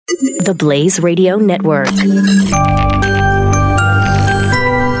the Blaze Radio Network.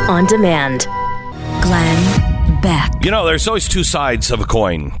 On demand. Glenn Beck. You know, there's always two sides of a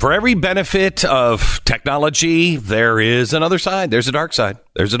coin. For every benefit of technology, there is another side. There's a dark side.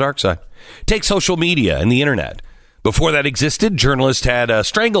 There's a dark side. Take social media and the internet. Before that existed, journalists had a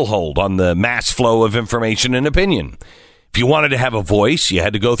stranglehold on the mass flow of information and opinion. If you wanted to have a voice, you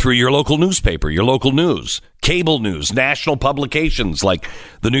had to go through your local newspaper, your local news, cable news, national publications like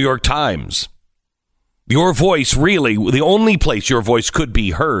the New York Times. Your voice, really, the only place your voice could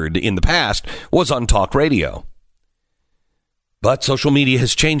be heard in the past was on talk radio. But social media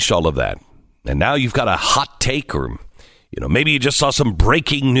has changed all of that. And now you've got a hot take, or, maybe you just saw some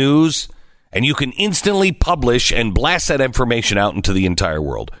breaking news, and you can instantly publish and blast that information out into the entire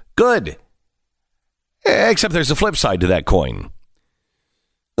world. Good. Except there's a flip side to that coin.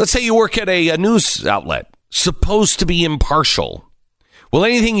 Let's say you work at a news outlet, supposed to be impartial. Well,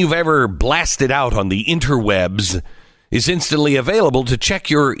 anything you've ever blasted out on the interwebs is instantly available to check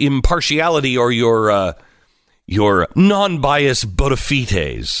your impartiality or your non-biased bona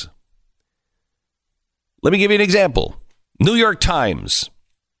fides. Let me give you an example. New York Times.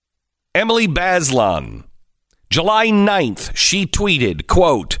 Emily Bazelon. July 9th, she tweeted,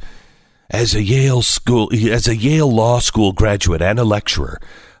 quote, As a Yale Law School graduate and a lecturer,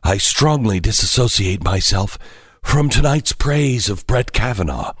 I strongly disassociate myself from tonight's praise of Brett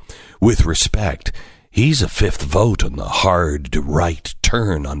Kavanaugh. With respect, he's a fifth vote on the hard right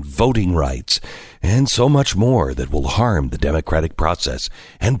turn on voting rights, and so much more that will harm the democratic process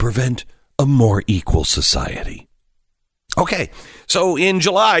and prevent a more equal society. Okay, so in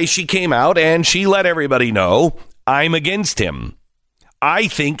July, she came out and she let everybody know, I'm against him. I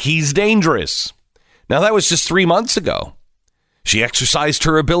think he's dangerous. Now, that was just 3 months ago. She exercised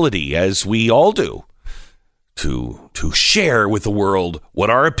her ability, as we all do, to share with the world what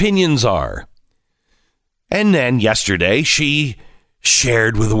our opinions are. And then yesterday, she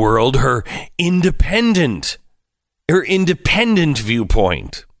shared with the world her independent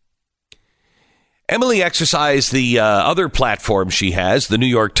viewpoint. Emily exercised the other platform she has, the New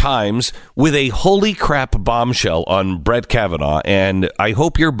York Times, with a holy crap bombshell on Brett Kavanaugh, and I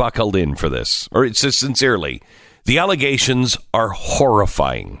hope you're buckled in for this, or it's just sincerely. The allegations are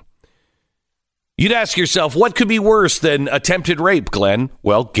horrifying. You'd ask yourself, what could be worse than attempted rape, Glenn?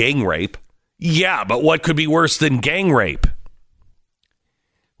 Well, gang rape. Yeah, but what could be worse than gang rape?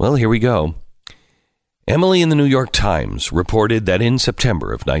 Well, here we go. Emily in the New York Times reported that in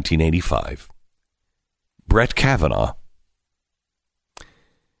September of 1985, Brett Kavanaugh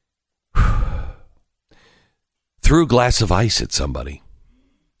threw a glass of ice at somebody.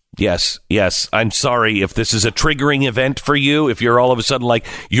 Yes, I'm sorry if this is a triggering event for you. If you're all of a sudden like,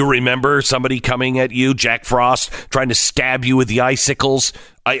 you remember somebody coming at you, Jack Frost, trying to stab you with the icicles.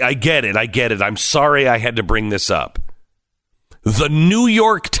 I get it. I'm sorry I had to bring this up. The New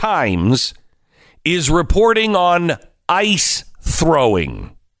York Times is reporting on ice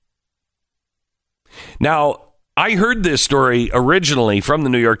throwing. Now, I heard this story originally from the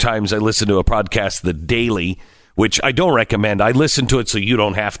New York Times. I listened to a podcast, The Daily, which I don't recommend. I listened to it so you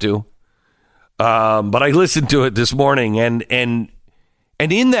don't have to. But I listened to it this morning, and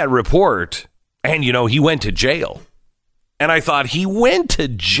in that report, and he went to jail. And I thought, he went to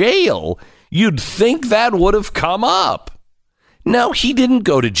jail? You'd think that would have come up. No, he didn't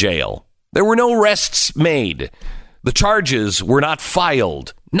go to jail. There were no arrests made. The charges were not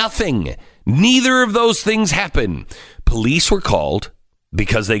filed. Nothing. Neither of those things happened. Police were called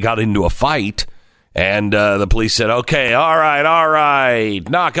because they got into a fight, and the police said, okay, all right,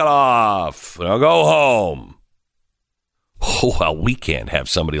 knock it off. Now go home. Oh, well, we can't have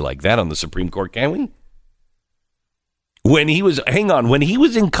somebody like that on the Supreme Court, can we? When he was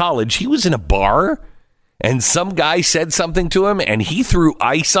in college, he was in a bar, and some guy said something to him, and he threw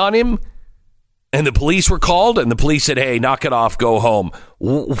ice on him, and the police were called, and the police said, hey, knock it off, go home.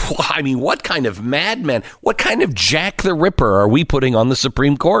 I mean, what kind of madman, what kind of Jack the Ripper are we putting on the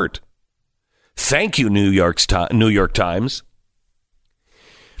Supreme Court? Thank you, New York Times.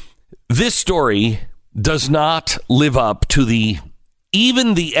 This story does not live up to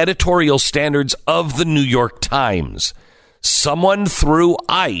even the editorial standards of the New York Times. Someone threw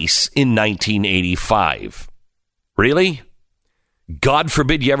ice in 1985. Really? God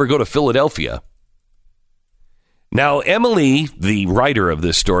forbid you ever go to Philadelphia. Now, Emily, the writer of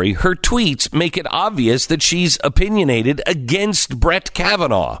this story, her tweets make it obvious that she's opinionated against Brett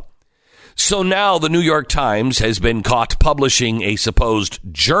Kavanaugh. So now the New York Times has been caught publishing a supposed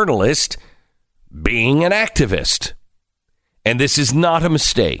journalist being an activist. And this is not a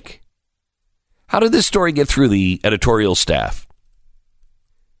mistake. How did this story get through the editorial staff?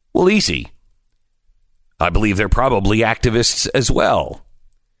 Well, easy. I believe they're probably activists as well.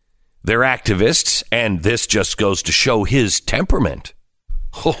 They're activists, and this just goes to show his temperament.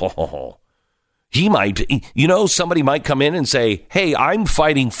 He might, somebody might come in and say, hey, I'm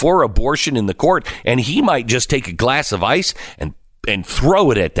fighting for abortion in the court, and he might just take a glass of ice and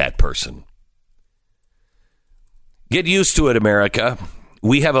throw it at that person. Get used to it, America.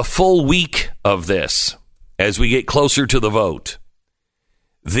 We have a full week of this as we get closer to the vote.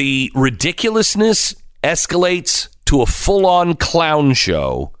 The ridiculousness escalates to a full-on clown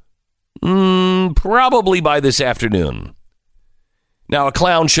show, probably by this afternoon. Now, a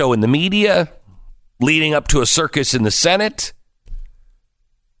clown show in the media, leading up to a circus in the Senate.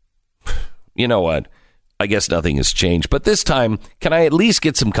 You know what? I guess nothing has changed. But this time, can I at least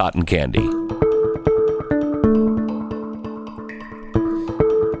get some cotton candy?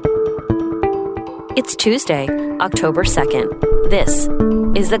 It's Tuesday, October 2nd. This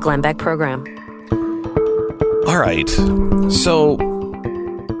is the Glenn Beck Program. All right. So,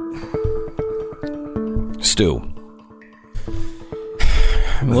 Stu.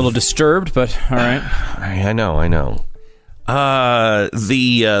 I'm a little disturbed, but all right. I know.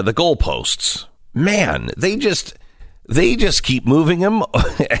 The goalposts, man, they just keep moving them.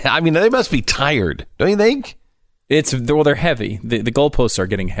 I mean, they must be tired, don't you think? They're heavy. The goalposts are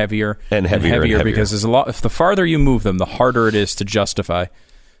getting heavier and heavier because there's a lot. If the farther you move them, the harder it is to justify.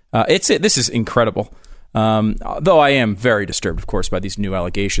 This is incredible. Though I am very disturbed, of course, by these new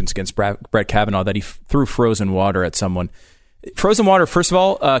allegations against Brett Kavanaugh that he threw frozen water at someone. Frozen water, first of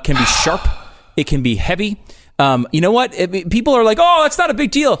all, can be sharp. It can be heavy. You know what? People are like, oh, it's not a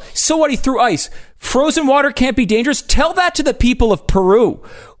big deal. So what? He threw ice. Frozen water can't be dangerous. Tell that to the people of Peru,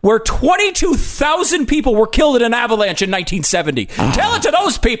 where 22,000 people were killed in an avalanche in 1970. Tell it to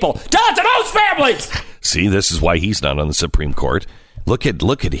those people. Tell it to those families. See, this is why he's not on the Supreme Court. Look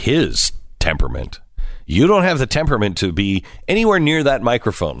at his temperament. You don't have the temperament to be anywhere near that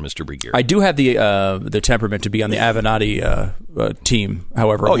microphone, Mr. Brigadier. I do have the temperament to be on the Avenatti team,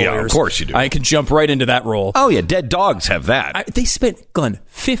 however. Oh, yeah, of course you do. I can jump right into that role. Oh, yeah, dead dogs have that. They spent, Glenn,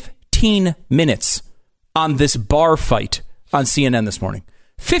 15 minutes on this bar fight on CNN this morning.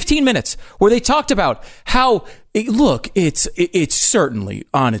 15 minutes where they talked about how, it's certainly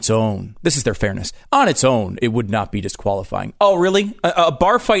on its own. This is their fairness. On its own, it would not be disqualifying. Oh, really? A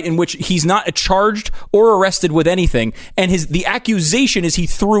bar fight in which he's not charged or arrested with anything, and the accusation is he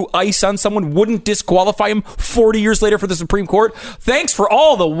threw ice on someone wouldn't disqualify him 40 years later for the Supreme Court? Thanks for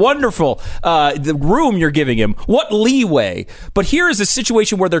all the wonderful the room you're giving him. What leeway? But here is a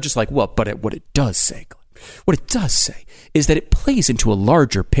situation where they're just like, well, but what it does say is that it plays into a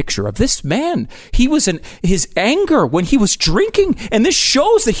larger picture of this man. He was his anger when he was drinking, and this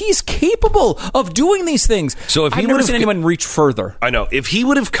shows that he's capable of doing these things. So if I've never seen anyone reach further. I know. If he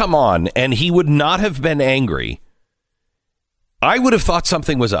would have come on and he would not have been angry, I would have thought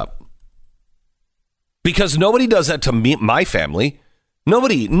something was up. Because nobody does that to me, my family.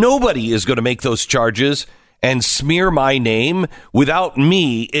 Nobody is going to make those charges and smear my name without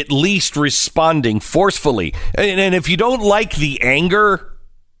me at least responding forcefully. And if you don't like the anger,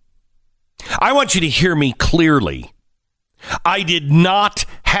 I want you to hear me clearly. I did not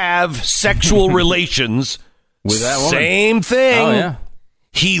have sexual relations with that woman. Same thing. Oh, yeah.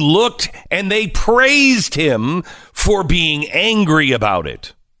 He looked and they praised him for being angry about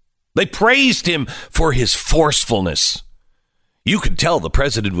it. They praised him for his forcefulness. You could tell the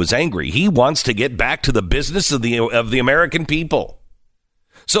president was angry. He wants to get back to the business of the American people.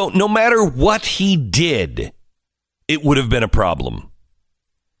 So no matter what he did, it would have been a problem.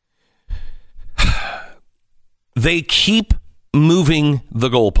 They keep moving the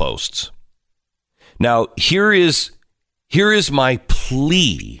goalposts. Now, here is my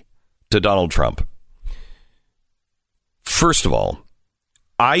plea to Donald Trump. First of all,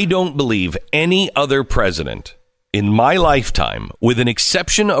 I don't believe any other president in my lifetime, with an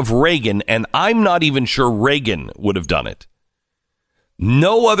exception of Reagan, and I'm not even sure Reagan would have done it.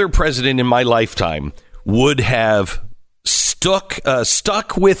 No other president in my lifetime would have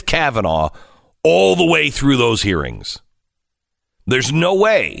stuck with Kavanaugh all the way through those hearings. There's no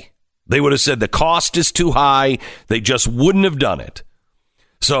way. They would have said the cost is too high. They just wouldn't have done it.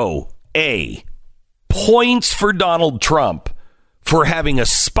 So, A, points for Donald Trump for having a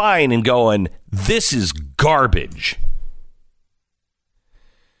spine and going, this is garbage.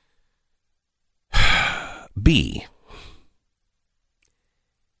 B,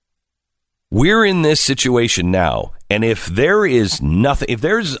 we're in this situation now, and if there is nothing, if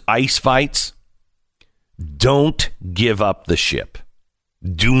there's ice fights, don't give up the ship.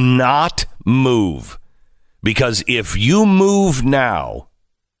 Do not move. Because if you move now,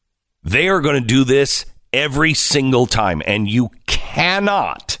 They are going to do this every single time, and you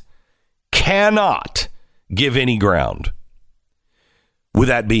cannot give any ground. With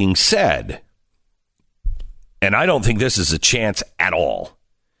that being said, and I don't think this is a chance at all,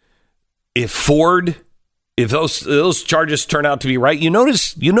 if those charges turn out to be right, you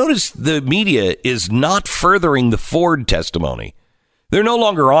notice the media is not furthering the Ford testimony. They're no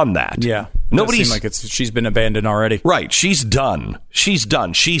longer on that. Yeah. Nobody's like she's been abandoned already. Right. She's done.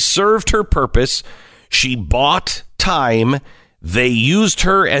 She served her purpose. She bought time. They used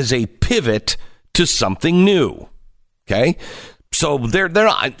her as a pivot to something new. Okay. So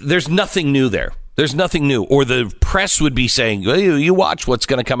there's nothing new there. There's nothing new. Or the press would be saying, you watch what's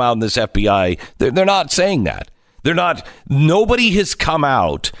going to come out in this FBI. They're not saying that. They're not. Nobody has come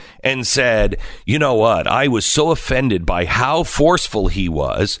out and said, you know what? I was so offended by how forceful he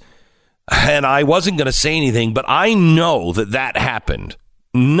was, and I wasn't going to say anything, but I know that happened.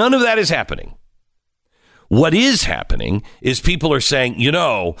 None of that is happening. What is happening is people are saying,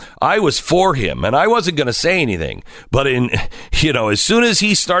 I was for him and I wasn't going to say anything. But as soon as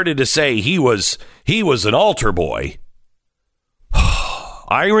he started to say he was an altar boy,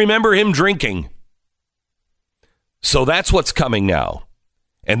 I remember him drinking. So that's what's coming now.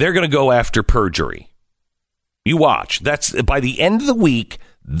 And they're going to go after perjury. You watch. That's by the end of the week,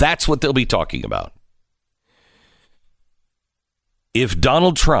 that's what they'll be talking about. If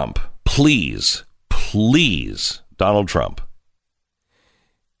Donald Trump, please, Donald Trump,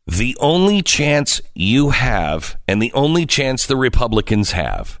 the only chance you have and the only chance the Republicans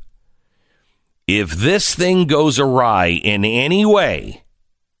have, if this thing goes awry in any way,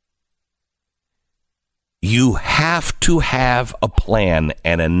 you have to have a plan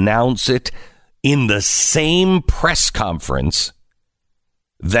and announce it in the same press conference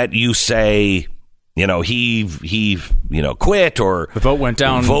that you say, he quit, or the vote went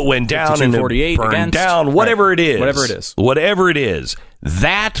down and 48 burned against, down, whatever right. it is.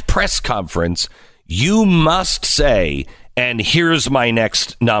 That press conference, you must say, and here's my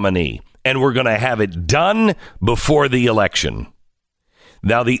next nominee, and we're going to have it done before the election.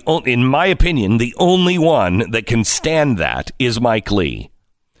 Now, in my opinion, the only one that can stand that is Mike Lee,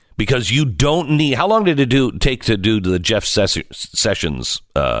 because you don't need. How long did it take to do the Jeff Sessions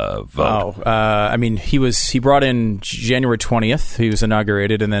vote? He brought in January 20th. He was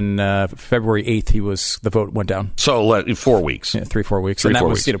inaugurated, and then February 8th, the vote went down. So 4 weeks, 3-4 weeks, and that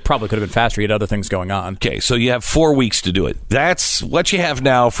was probably could have been faster. He had other things going on. Okay, so you have 4 weeks to do it. That's what you have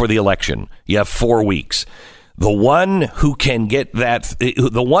now for the election. You have 4 weeks. The one who can get that,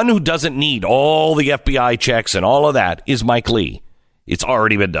 the one who doesn't need all the FBI checks and all of that is Mike Lee. It's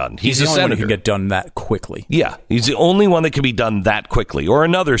already been done. He's the a only senator. one who can get done that quickly. Yeah, he's the only one that can be done that quickly, or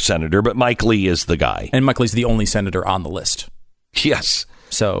another senator, but Mike Lee is the guy. And Mike Lee's the only senator on the list. Yes.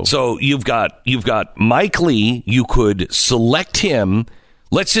 So you've got Mike Lee. You could select him.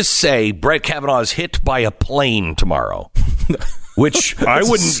 Let's just say Brett Kavanaugh is hit by a plane tomorrow. Which I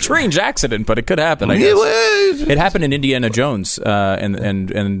wouldn't. A strange accident, but it could happen. I guess it happened in Indiana Jones,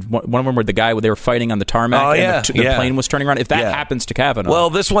 and one of them where they were fighting on the tarmac, and the plane was turning around. If that happens to Kavanaugh, well,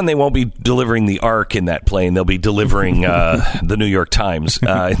 this one they won't be delivering the Ark in that plane. They'll be delivering the New York Times in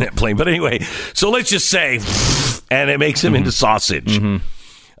that plane. But anyway, so let's just say, and it makes him into sausage.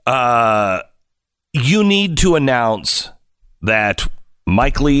 You need to announce that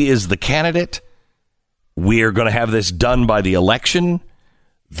Mike Lee is the candidate. We're going to have this done by the election.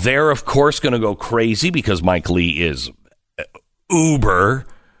 They're, of course, going to go crazy because Mike Lee is uber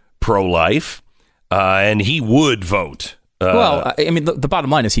pro-life, and he would vote. The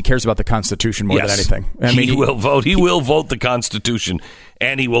bottom line is he cares about the Constitution more than anything. He will vote. He will vote the Constitution,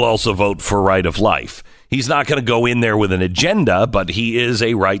 and he will also vote for right of life. He's not going to go in there with an agenda, but he is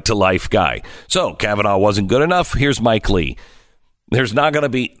a right-to-life guy. So Kavanaugh wasn't good enough. Here's Mike Lee. There's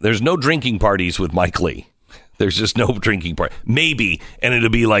no drinking parties with Mike Lee. There's just no drinking party. Maybe, and it'll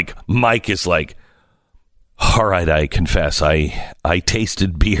be like, Mike is like, all right, I confess, I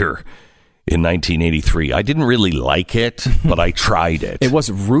tasted beer in 1983. I didn't really like it, but I tried it. It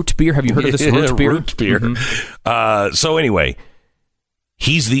was root beer. Have you heard of this root beer? Root beer. So anyway,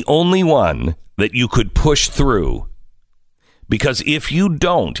 he's the only one that you could push through. Because if you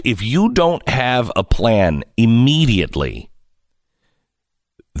don't have a plan immediately,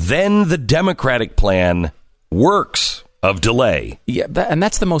 then the Democratic plan works of delay. Yeah, and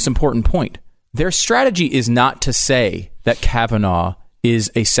that's the most important point. Their strategy is not to say that Kavanaugh is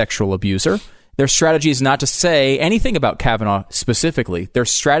a sexual abuser. Their strategy is not to say anything about Kavanaugh specifically. Their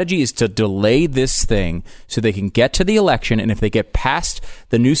strategy is to delay this thing so they can get to the election, and if they get past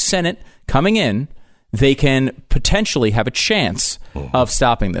the new Senate coming in, they can potentially have a chance of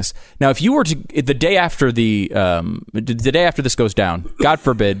stopping this. Now, if you were to the day after this goes down, God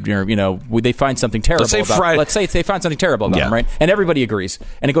forbid, they find something terrible. Let's say they find something terrible about him, right? And everybody agrees,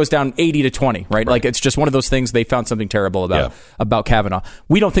 and it goes down 80-20, right? Like it's just one of those things. They found something terrible about Kavanaugh.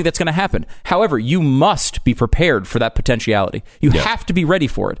 We don't think that's going to happen. However, you must be prepared for that potentiality. You have to be ready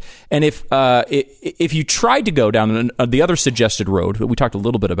for it. And if you tried to go down the other suggested road that we talked a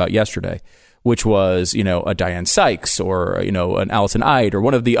little bit about yesterday, which was, a Diane Sykes or, an Allison Ide or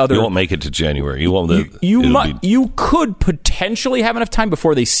one of the other... You won't make it to January. You won't. You could potentially have enough time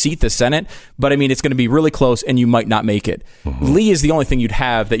before they seat the Senate, but it's going to be really close and you might not make it. Mm-hmm. Lee is the only thing you'd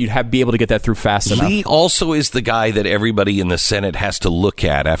be able to get that through fast enough. Lee also is the guy that everybody in the Senate has to look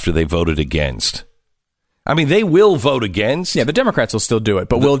at after they voted against. They will vote against. Yeah, the Democrats will still do it.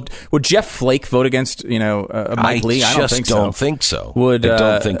 But would Jeff Flake vote against, Mike Lee? I don't think so. I don't think so.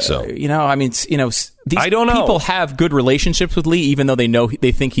 These I don't know. People have good relationships with Lee, even though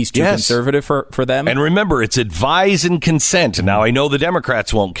they think he's too conservative for them. And remember, it's advise and consent. Now, I know the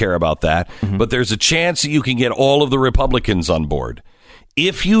Democrats won't care about that, but there's a chance that you can get all of the Republicans on board.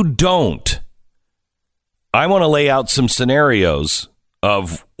 If you don't, I want to lay out some scenarios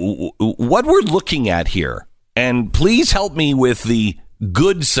of what we're looking at here. And please help me with the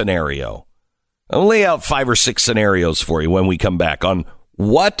good scenario. I'll lay out 5 or 6 scenarios for you when we come back on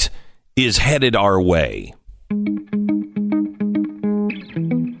what is headed our way.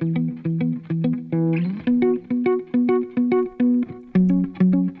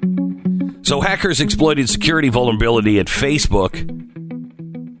 So hackers exploited security vulnerability at Facebook.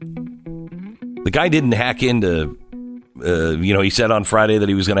 The guy didn't hack into... he said on Friday that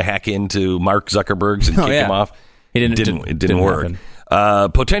he was going to hack into Mark Zuckerberg's and kick him off. It didn't work.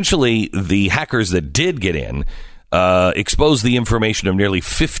 Potentially, the hackers that did get in exposed the information of nearly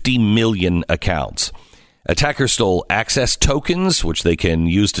 50 million accounts. Attackers stole access tokens, which they can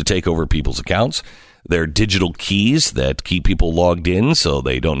use to take over people's accounts. Their digital keys that keep people logged in so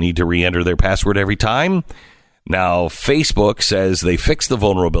they don't need to re-enter their password every time. Now, Facebook says they fixed the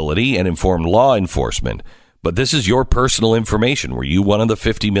vulnerability and informed law enforcement. But this is your personal information. Were you one of the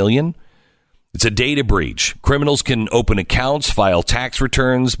 50 million? It's a data breach. Criminals can open accounts, file tax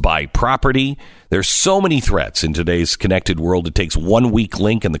returns, buy property. There's so many threats in today's connected world. It takes one weak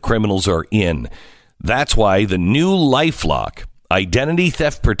link and the criminals are in. That's why the new LifeLock identity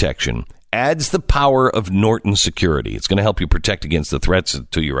theft protection adds the power of Norton Security. It's going to help you protect against the threats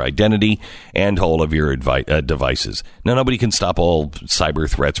to your identity and all of your devices. Now, nobody can stop all cyber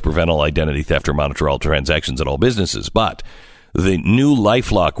threats, prevent all identity theft, or monitor all transactions at all businesses, but the new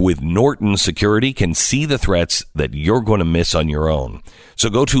LifeLock with Norton Security can see the threats that you're going to miss on your own. So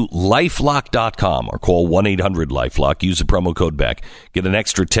go to LifeLock.com or call 1-800-LifeLock. Use the promo code BECK. Get an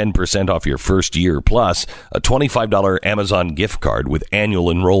extra 10% off your first year, plus a $25 Amazon gift card with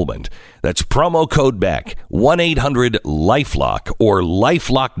annual enrollment. That's promo code BECK, 1-800-LifeLock or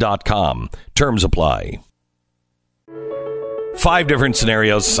LifeLock.com. Terms apply. 5 different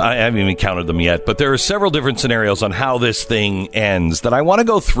scenarios. I haven't even counted them yet, but there are several different scenarios on how this thing ends that I want to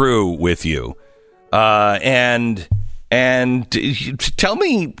go through with you. And tell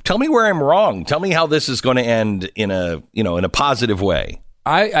me where I'm wrong. Tell me how this is going to end in a positive way.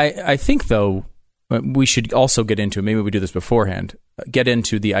 I think, though, we should also get into, maybe we do this beforehand, get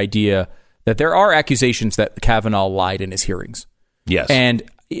into the idea that there are accusations that Kavanaugh lied in his hearings. Yes. And,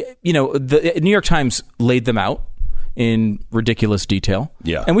 the New York Times laid them out in ridiculous detail.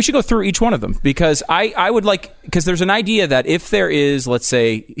 Yeah. And we should go through each one of them because I would because there's an idea that if there is, let's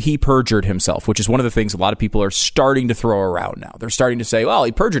say, he perjured himself, which is one of the things a lot of people are starting to throw around now. They're starting to say, well,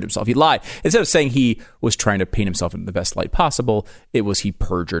 he perjured himself. He lied. Instead of saying he was trying to paint himself in the best light possible, it was he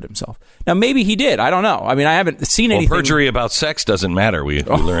perjured himself. Now, maybe he did. I don't know. I haven't seen anything. Perjury about sex doesn't matter. We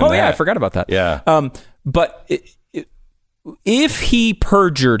learned that. Oh, yeah. I forgot about that. Yeah. But if he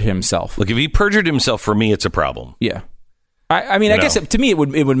perjured himself... Look, if he perjured himself, for me, it's a problem. Yeah. I guess to me, it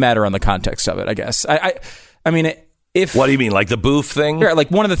would matter on the context of it, I guess. If... What do you mean, like the boof thing? Yeah, like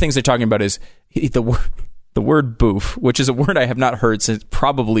one of the things they're talking about is the word boof, which is a word I have not heard since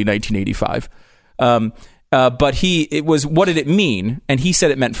probably 1985. But what did it mean? And he said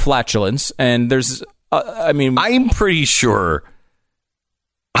it meant flatulence. And there's... I'm pretty sure...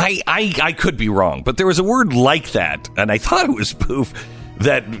 I could be wrong, but there was a word like that, and I thought it was boof,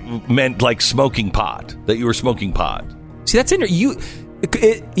 that meant like smoking pot, that you were smoking pot. See, that's interesting.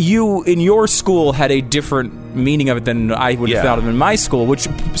 You in your school had a different meaning of it than I would have thought of in my school, which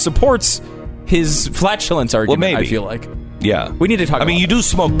supports his flatulence argument, well, maybe. I feel like. Yeah. We need to talk about you do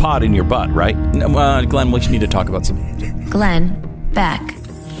smoke pot in your butt, right? Glenn, we need to talk about some... Glenn, Beck,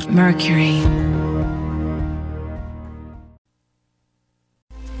 Mercury.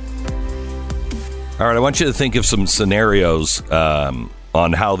 All right, I want you to think of some scenarios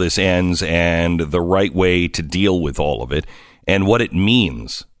on how this ends and the right way to deal with all of it and what it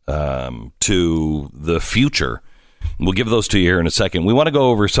means to the future. We'll give those to you here in a second. We want to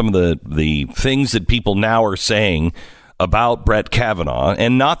go over some of the things that people now are saying about Brett Kavanaugh,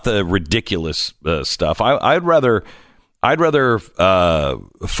 and not the ridiculous stuff. I'd rather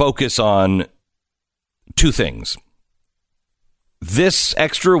focus on two things. This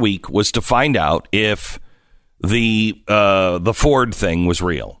extra week was to find out if the Ford thing was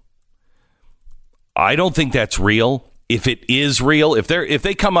real. I don't think that's real. If it is real, if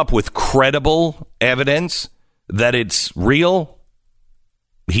they come up with credible evidence that it's real,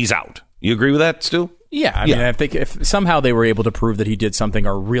 he's out. You agree with that, Stu? Yeah, I mean, I think if somehow they were able to prove that he did something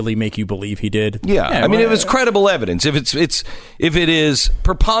or really make you believe he did. Yeah, I mean, if it's credible evidence, if it is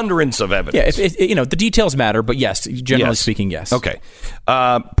preponderance of evidence. Yeah, the details matter, but yes, generally speaking, yes. Okay,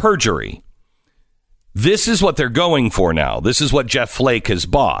 perjury. This is what they're going for now. This is what Jeff Flake has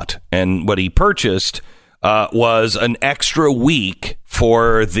bought, and what he purchased was an extra week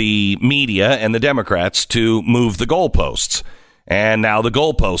for the media and the Democrats to move the goalposts, and now the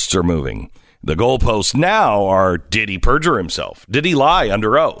goalposts are moving. The goalposts now are, did he perjure himself? Did he lie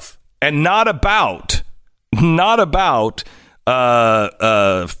under oath? And not about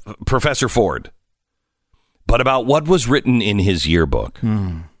Professor Ford, but about what was written in his yearbook.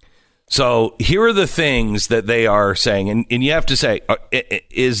 So here are the things that they are saying. And you have to say,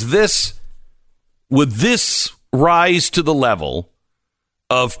 would this rise to the level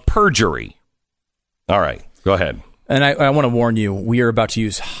of perjury? All right, go ahead. And I want to warn you, we are about to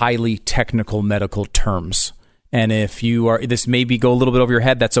use highly technical medical terms. And if this may go a little bit over your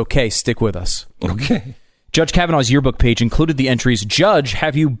head, that's okay. Stick with us. Okay. Judge Kavanaugh's yearbook page included the entries, Judge,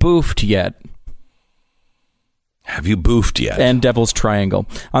 have you boofed yet? Have you boofed yet? And Devil's Triangle.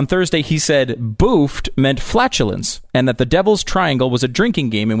 On Thursday, he said boofed meant flatulence, and that the Devil's Triangle was a drinking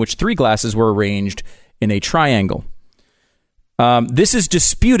game in which 3 glasses were arranged in a triangle. This is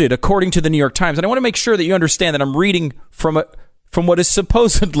disputed according to the New York Times, and I want to make sure that you understand that I'm reading from what is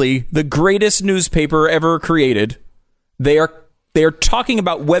supposedly the greatest newspaper ever created. They are talking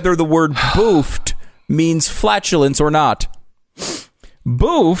about whether the word boofed means flatulence or not.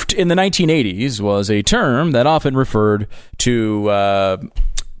 Boofed in the 1980s was a term that often referred to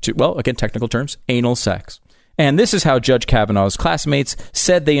again, technical terms, anal sex. And this is how Judge Kavanaugh's classmates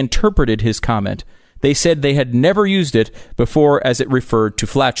said they interpreted his comment. They said they had never used it before as it referred to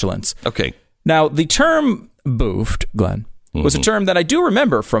flatulence. Okay. Now, the term boofed, Glenn, was a term that I do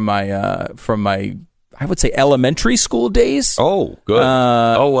remember from my I would say elementary school days. Oh, good.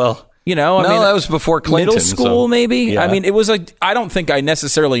 Well. That was before Clinton. Middle school, maybe? Yeah. I mean, it was I don't think I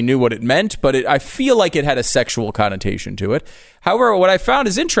necessarily knew what it meant, but I feel like it had a sexual connotation to it. However, what I found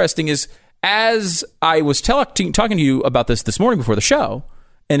is interesting is, as I was talking to you about this morning before the show,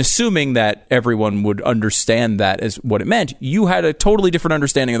 and assuming that everyone would understand that as what it meant, you had a totally different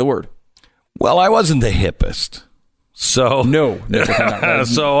understanding of the word. Well, I wasn't the hippest. So no,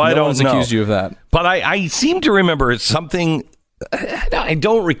 so I don't know. Accused you of that. But I seem to remember something. I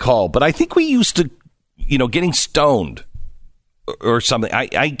don't recall, but I think we used to, getting stoned or something.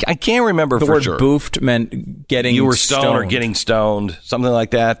 I can't remember for sure. The word boofed meant getting you were stoned or getting stoned, something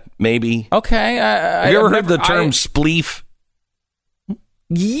like that. Maybe. Okay. Have you ever heard the term spleef?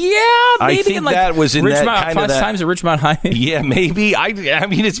 Yeah, maybe I think that was in Richmond, that kind of that. Times at Richmond High. Yeah, maybe. I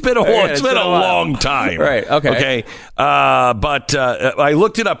mean, it's been a long time. Right. Okay. But I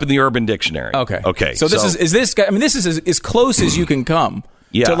looked it up in the Urban Dictionary. Okay. So this is this guy? I mean, this is as close as you can come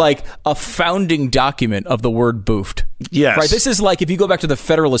to like a founding document of the word boofed. Yes. Right. This is like if you go back to the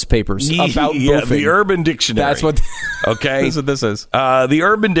Federalist Papers about boofing. The Urban Dictionary. That's what. Okay. That's what this is. The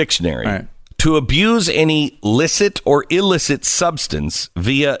Urban Dictionary. All right. To abuse any licit or illicit substance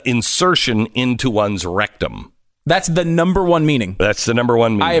via insertion into one's rectum. That's the number one meaning. That's the number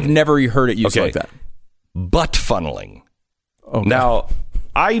one meaning. I have never heard it used like that. Butt funneling. Okay. Now,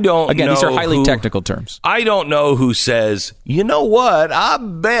 I don't know. Again, these are highly technical terms. I don't know who says, you know what? I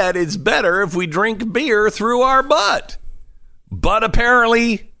bet it's better if we drink beer through our butt. But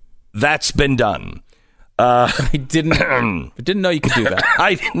apparently, that's been done. I didn't know you could do that.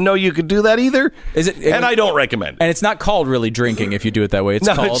 I didn't know you could do that either. And I don't recommend it. And it's not called really drinking if you do it that way. It's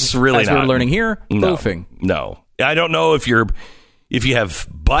called, it's really as not. we're learning here, boofing. No. I don't know if you have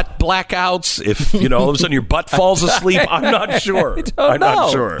butt blackouts, if all of a sudden your butt falls asleep. I'm not sure. I'm not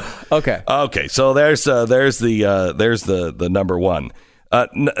sure. Okay. So there's the number one.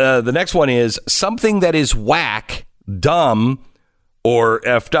 The next one is something that is whack, dumb, or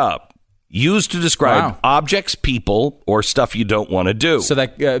effed up. Used to describe objects, people, or stuff you don't want to do. So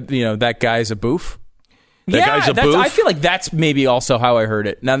that that guy's a boof? That guy's a boof? I feel like that's maybe also how I heard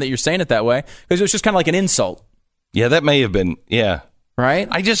it, now that you're saying it that way, because it was just kind of like an insult. Yeah, that may have been, yeah. Right?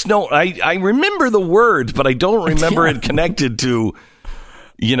 I just don't, I remember the words, but I don't remember it connected to,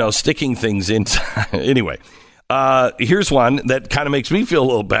 sticking things inside. Anyway, here's one that kind of makes me feel a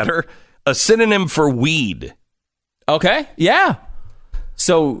little better. A synonym for weed. Okay, yeah.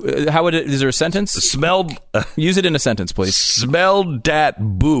 So, is there a sentence? Smelled. Use it in a sentence, please. Smelled dat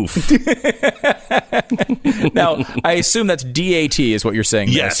boof. Now, I assume that's D-A-T is what you're saying.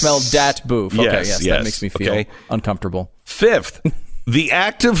 Yes. Smelled dat boof. Okay, yes. That makes me feel uncomfortable. Fifth, the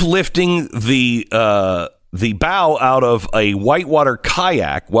act of lifting the bow out of a whitewater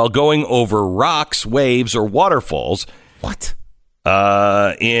kayak while going over rocks, waves, or waterfalls. What?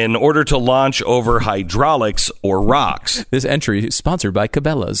 In order to launch over hydraulics or rocks. This entry is sponsored by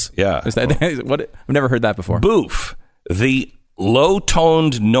Cabela's. Yeah. Is that what? I've never heard that before. Boof, the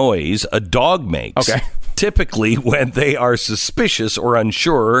low-toned noise a dog makes. Okay. Typically when they are suspicious or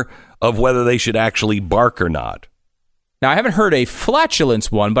unsure of whether they should actually bark or not. Now, I haven't heard a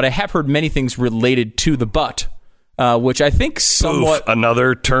flatulence one, but I have heard many things related to the butt, which I think somewhat... Boof,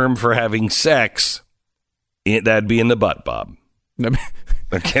 another term for having sex. That'd be in the butt, Bob.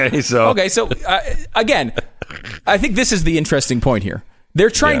 Okay, so again, I think this is the interesting point here. They're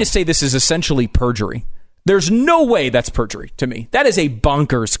trying to say this is essentially perjury. There's no way that's perjury to me. That is a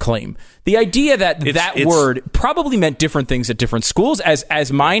bonkers claim. The idea that word probably meant different things at different schools,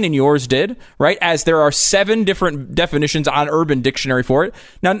 as mine and yours did, right? As there are 7 different definitions on Urban Dictionary for it.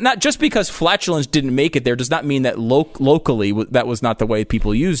 Now, not just because flatulence didn't make it there does not mean that locally that was not the way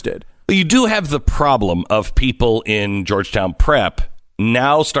people used it. You do have the problem of people in Georgetown Prep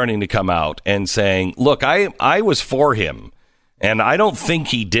now starting to come out and saying, look, I was for him, and I don't think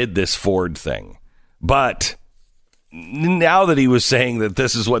he did this Ford thing. But now that he was saying that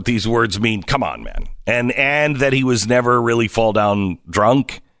this is what these words mean, come on, man. And that he was never really fall down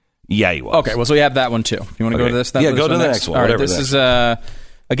drunk. Yeah, he was. Okay, well, so we have that one, too. You want to go to this? Go to the next one. All right, this is,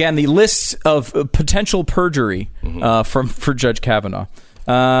 again, the list of potential perjury for Judge Kavanaugh.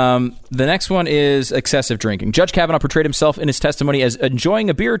 The next one is excessive drinking. Judge Kavanaugh portrayed himself in his testimony as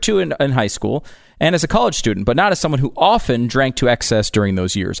enjoying a beer or two in high school and as a college student, but not as someone who often drank to excess during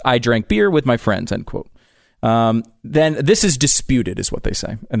those years. I drank beer with my friends, end quote. Then this is disputed, is what they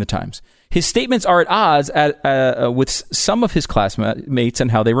say in the Times. His statements are at odds with some of his classmates and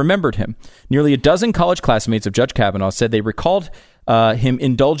how they remembered him. Nearly a dozen college classmates of Judge Kavanaugh said they recalled him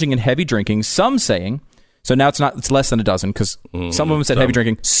indulging in heavy drinking, some saying... So now it's less than a dozen because some of them said heavy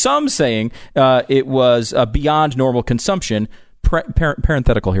drinking. Some saying it was beyond normal consumption.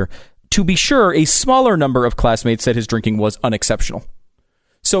 Parenthetical here. To be sure, a smaller number of classmates said his drinking was unexceptional.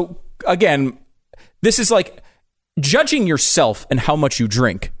 So again, this is like judging yourself and how much you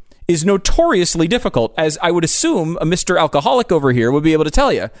drink is notoriously difficult, as I would assume a Mr. Alcoholic over here would be able to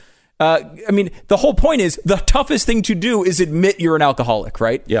tell you. I mean, the whole point is the toughest thing to do is admit you're an alcoholic,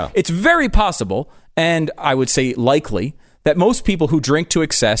 right? Yeah. It's very possible, and I would say likely, that most people who drink to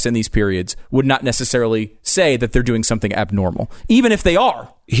excess in these periods would not necessarily say that they're doing something abnormal, even if they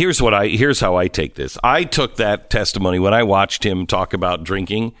are. Here's how I take this. I took that testimony when I watched him talk about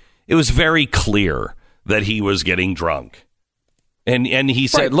drinking. It was very clear that he was getting drunk. And he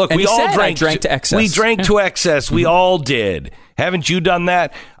said, right. look, and we all drank to excess. We drank to excess. We all did. Haven't you done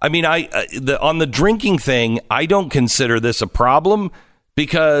that? I mean, on the drinking thing, I don't consider this a problem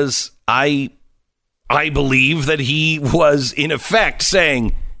because I believe that he was, in effect,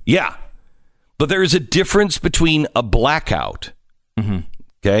 saying, yeah, but there is a difference between a blackout,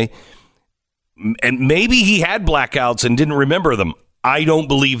 okay? And maybe he had blackouts and didn't remember them. I don't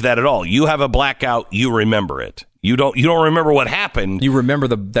believe that at all. You have a blackout, you remember it. You don't remember what happened. You remember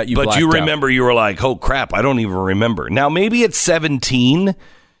that you blacked out. But you remember you were like, oh, crap, I don't even remember. Now, maybe at 17,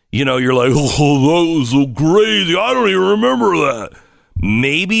 you're like, oh, that was so crazy. I don't even remember that.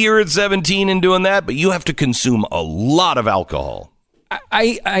 Maybe you're at 17 and doing that, but you have to consume a lot of alcohol.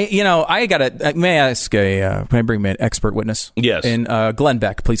 May I ask may I bring an expert witness? Yes. And Glenn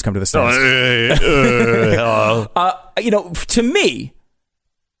Beck, please come to the stand. Hello. To me,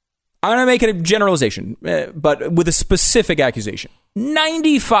 I'm going to make it a generalization, but with a specific accusation.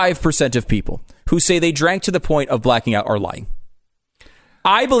 95% of people who say they drank to the point of blacking out are lying.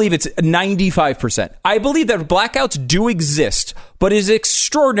 I believe it's 95%. I believe that blackouts do exist, but it is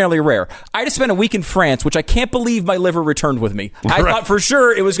extraordinarily rare. I just spent a week in France, which I can't believe my liver returned with me. I thought for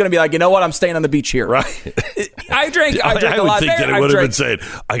sure it was going to be like, you know what, I'm staying on the beach here. Right. I drank a lot there. I would think that it would have been saying,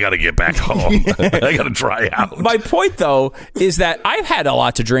 I got to get back home. I got to dry out. My point, though, is that I've had a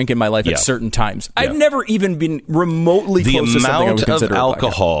lot to drink in my life at certain times. I've never even been remotely close to something I would consider the amount of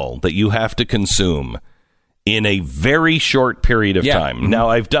alcohol that you have to consume in a very short period of time. Mm-hmm. Now,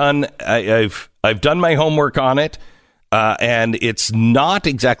 I've done my homework on it, and it's not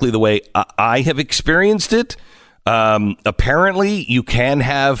exactly the way I have experienced it. Apparently, you can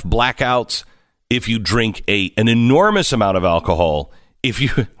have blackouts if you drink an enormous amount of alcohol. If you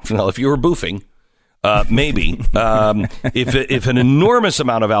were boofing, maybe if an enormous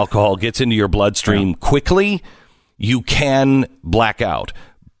amount of alcohol gets into your bloodstream quickly, you can black out.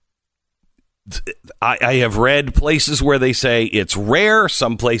 I have read places where they say it's rare.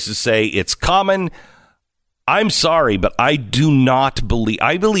 Some places say it's common. I'm sorry, but I do not believe.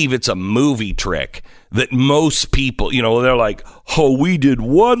 I believe it's a movie trick that most people, they're like, oh, we did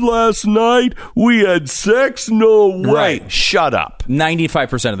what last night? We had sex? No way. Right. Shut up.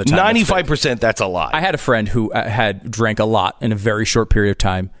 95% of the time. 95%, that's a lie. I had a friend who had drank a lot in a very short period of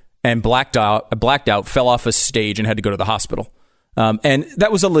time and blacked out, fell off a stage and had to go to the hospital. And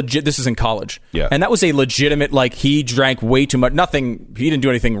that was this is in college. Yeah. And that was a legitimate, he drank way too much. He didn't do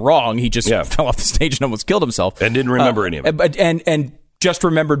anything wrong. He just fell off the stage and almost killed himself. And didn't remember any of it. And just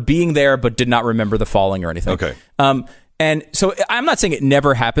remembered being there, but did not remember the falling or anything. Okay. And so I'm not saying it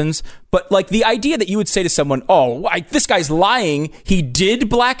never happens, but the idea that you would say to someone, this guy's lying, he did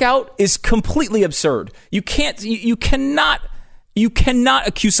black out, is completely absurd. You cannot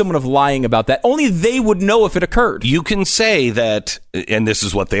accuse someone of lying about that. Only they would know if it occurred. You can say that, and this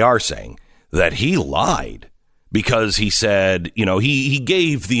is what they are saying, that he lied because he said, he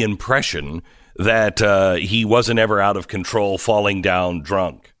gave the impression that he wasn't ever out of control, falling down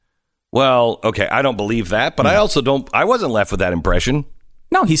drunk. Well, okay, I don't believe that, but I wasn't left with that impression.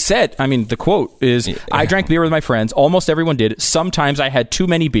 No, he said, the quote is, I drank beer with my friends. Almost everyone did. Sometimes I had too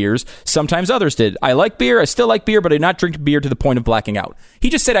many beers. Sometimes others did. I like beer. I still like beer, but I did not drink beer to the point of blacking out. He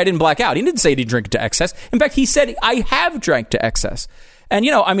just said I didn't black out. He didn't say he didn't drink it to excess. In fact, he said I have drank to excess. And,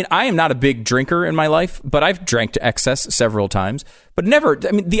 I am not a big drinker in my life, but I've drank to excess several times. But never,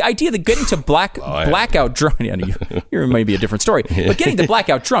 the idea that getting to blackout drunk, you may be a different story, but getting to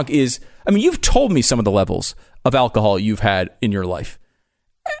blackout drunk is, you've told me some of the levels of alcohol you've had in your life.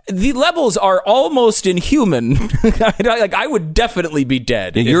 The levels are almost inhuman. I would definitely be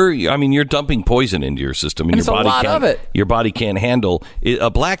dead. You're dumping poison into your system, and your body of it. Your body can't handle it. A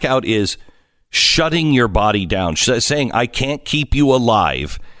blackout is shutting your body down, saying I can't keep you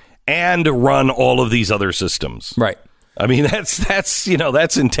alive, and run all of these other systems. Right.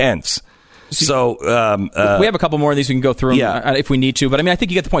 That's intense. So we have a couple more of these we can go through if we need to. But I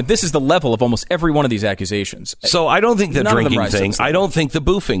think you get the point. This is the level of almost every one of these accusations. So I don't think the drinking thing. I don't think the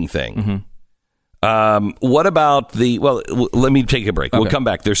boofing thing. Mm-hmm. What about let me take a break. Okay. We'll come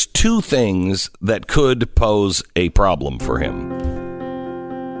back. There's two things that could pose a problem for him.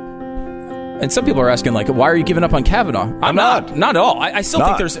 And some people are asking, why are you giving up on Kavanaugh? I'm not. Not at all. I still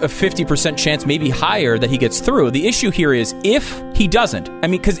think there's a 50% chance, maybe higher, that he gets through. The issue here is if he doesn't.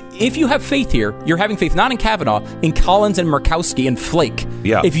 Because if you have faith here, you're having faith not in Kavanaugh, in Collins and Murkowski and Flake.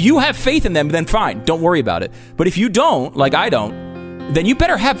 Yeah. If you have faith in them, then fine. Don't worry about it. But if you don't, like I don't, then you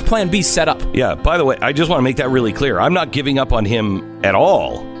better have Plan B set up. Yeah. By the way, I just want to make that really clear. I'm not giving up on him at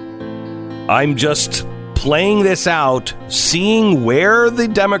all. I'm just playing this out, seeing where the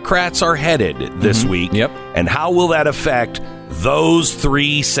Democrats are headed this week, and how will that affect those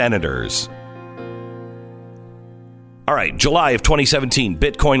three senators. All right, July of 2017,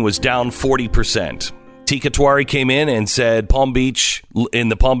 Bitcoin was down 40%. Tika Tawari came in and said in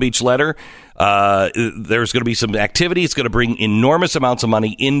the Palm Beach letter, there's going to be some activity. It's going to bring enormous amounts of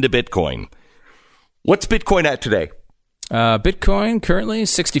money into Bitcoin. What's Bitcoin at today? Bitcoin currently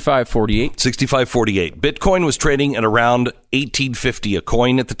 65.48. 65.48. Bitcoin was trading at around $18.50 a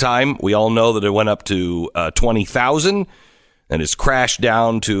coin at the time. We all know that it went up to 20,000 and it's crashed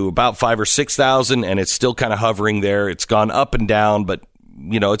down to about 5,000 or 6,000, and it's still kind of hovering there. It's gone up and down, but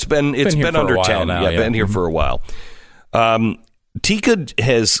it's been under 10. Now, been here for a while. Tika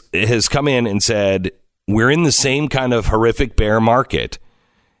has come in and said we're in the same kind of horrific bear market.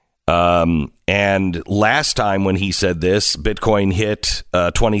 And last time when he said this, Bitcoin hit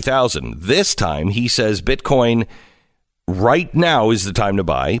 20,000. This time he says Bitcoin right now is the time to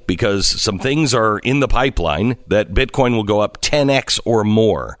buy because some things are in the pipeline that Bitcoin will go up 10x or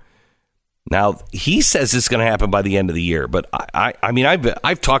more. Now, he says it's going to happen by the end of the year, but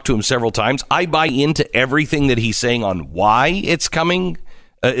I've talked to him several times. I buy into everything that he's saying on why it's coming.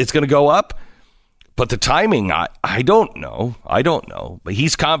 It's going to go up. But the timing, I don't know. But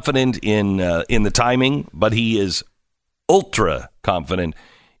he's confident in the timing, but he is ultra confident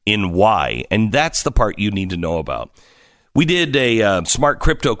in why. And that's the part you need to know about. We did a smart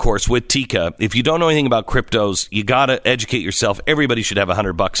crypto course with Tika. If you don't know anything about cryptos, you got to educate yourself. Everybody should have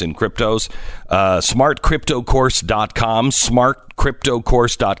 $100 in cryptos. Smartcryptocourse.com,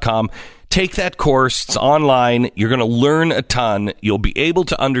 smartcryptocourse.com. Take that course. It's online. You're going to learn a ton. You'll be able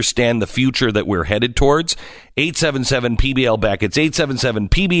to understand the future that we're headed towards. 877-PBL-BECK. It's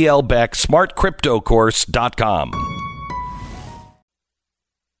 877-PBL-BECK, smartcryptocourse.com.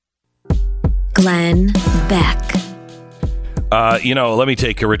 Glenn Beck. Let me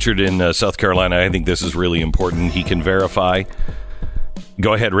take Richard in South Carolina. I think this is really important. He can verify.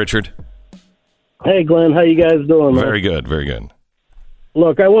 Go ahead, Richard. Hey, Glenn. How you guys doing, man? Very good, very good.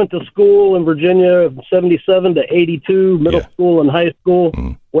 Look, I went to school in Virginia, 77 to 82, middle school and high school.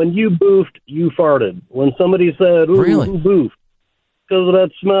 Mm. When you boofed, you farted. When somebody said, ooh, really? Who boofed? Because of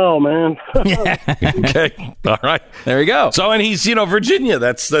that smell, man. Okay. All right. There you go. So, and he's, Virginia.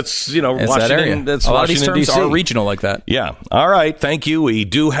 That's Washington. That area. That's a lot Washington, of these terms D.C. are regional like that. Yeah. All right. Thank you. We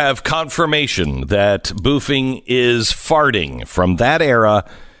do have confirmation that boofing is farting from that era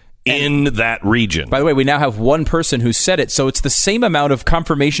in that region. By the way, we now have one person who said it, so it's the same amount of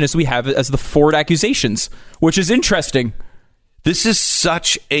confirmation as we have as the Ford accusations, which is interesting. This is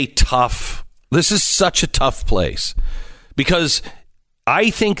such a tough place because I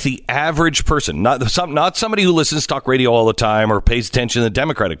think the average person, not somebody who listens to talk radio all the time or pays attention to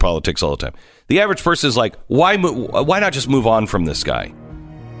Democratic politics all the time, the average person is like, why not just move on from this guy?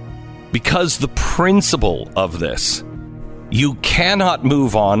 Because the principle of this, you cannot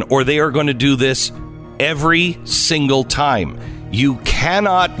move on, or they are going to do this every single time. You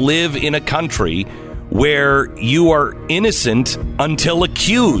cannot live in a country where you are innocent until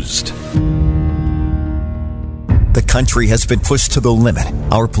accused. The country has been pushed to the limit.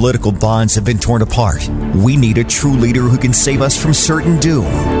 Our political bonds have been torn apart. We need a true leader who can save us from certain doom.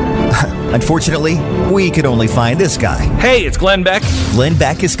 Unfortunately, we could only find this guy. Hey, it's Glenn Beck. Glenn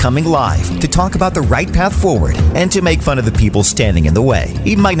Beck is coming live to talk about the right path forward and to make fun of the people standing in the way.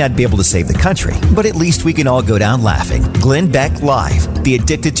 He might not be able to save the country, but at least we can all go down laughing. Glenn Beck Live, the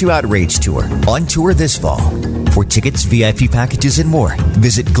Addicted to Outrage Tour, on tour this fall. For tickets, VIP packages, and more,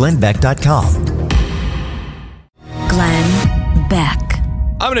 visit glennbeck.com. Glenn Beck.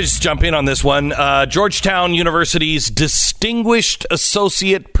 I'm going to just jump in on this one. Georgetown University's distinguished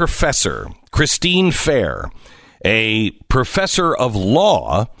associate professor, Christine Fair, a professor of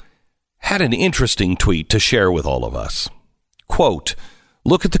law, had an interesting tweet to share with all of us. Quote,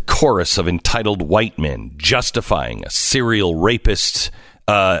 look at the chorus of entitled white men justifying a serial rapist's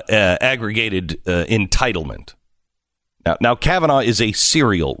aggregated entitlement. Now, Kavanaugh is a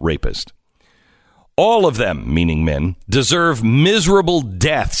serial rapist. All of them, meaning men, deserve miserable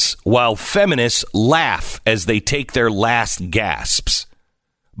deaths while feminists laugh as they take their last gasps.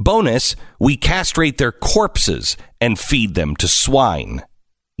 Bonus, we castrate their corpses and feed them to swine.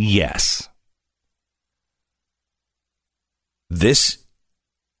 Yes. This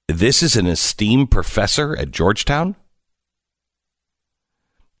is an esteemed professor at Georgetown?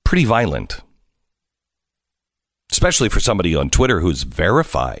 Pretty violent. Especially for somebody on Twitter who's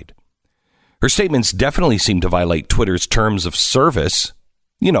verified. Her statements definitely seem to violate Twitter's terms of service,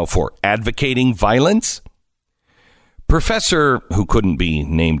 for advocating violence. Professor, who couldn't be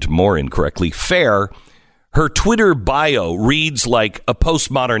named more incorrectly, Fair, her Twitter bio reads like a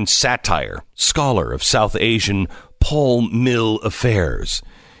postmodern satire, scholar of South Asian Paul Mill affairs,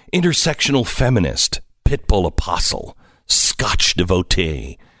 intersectional feminist, pitbull apostle, Scotch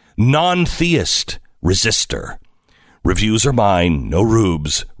devotee, non-theist, resistor. Reviews are mine, no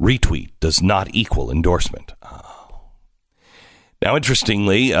rubes. Retweet does not equal endorsement. Oh. Now,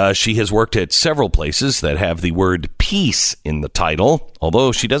 interestingly, she has worked at several places that have the word peace in the title,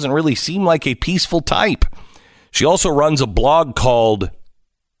 although she doesn't really seem like a peaceful type. She also runs a blog called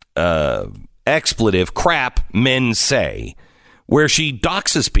Expletive Crap Men Say, where she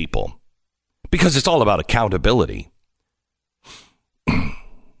doxes people because it's all about accountability.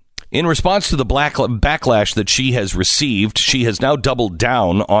 In response to the backlash that she has received, she has now doubled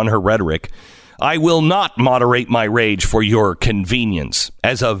down on her rhetoric. I will not moderate my rage for your convenience.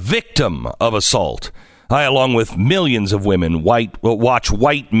 As a victim of assault, I, along with millions of women, watch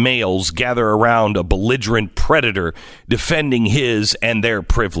white males gather around a belligerent predator defending his and their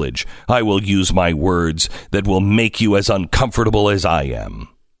privilege. I will use my words that will make you as uncomfortable as I am.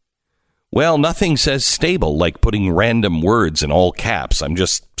 Well, nothing says stable like putting random words in all caps. I'm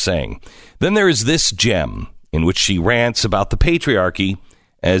just saying. Then there is this gem in which she rants about the patriarchy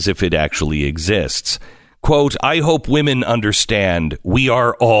as if it actually exists. Quote, I hope women understand we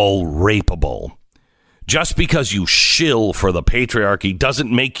are all rapeable. Just because you shill for the patriarchy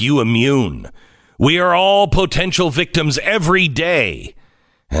doesn't make you immune. We are all potential victims every day.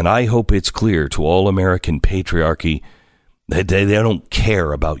 And I hope it's clear to all American patriarchy that they don't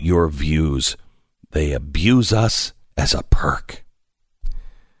care about your views. They abuse us as a perk.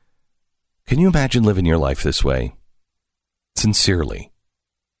 Can you imagine living your life this way? Sincerely.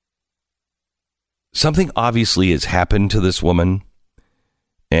 Something obviously has happened to this woman,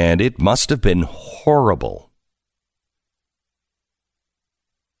 and it must have been horrible.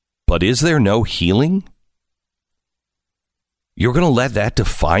 But is there no healing? You're going to let that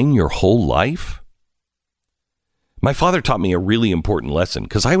define your whole life? My father taught me a really important lesson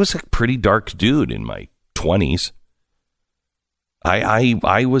because I was a pretty dark dude in my 20s.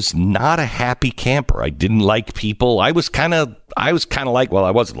 I was not a happy camper. I didn't like people. I was kind of like, well,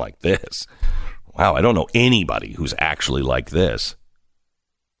 I wasn't like this. Wow, I don't know anybody who's actually like this.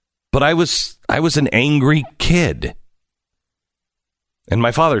 But I was an angry kid. And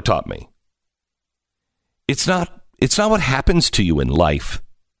my father taught me. It's not what happens to you in life.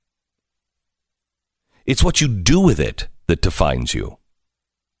 It's what you do with it that defines you.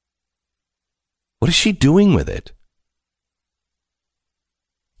 What is she doing with it?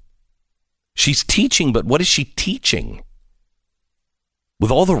 She's teaching, but what is she teaching?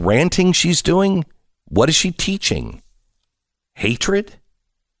 With all the ranting she's doing, what is she teaching? Hatred?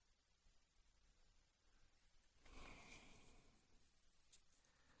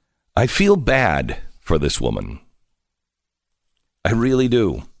 I feel bad for this woman. I really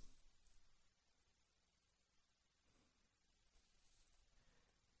do.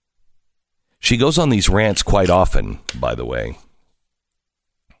 She goes on these rants quite often, by the way.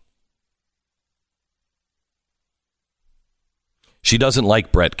 She doesn't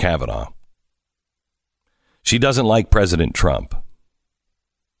like Brett Kavanaugh. She doesn't like President Trump.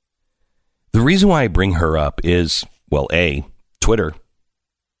 The reason why I bring her up is, well, A, Twitter.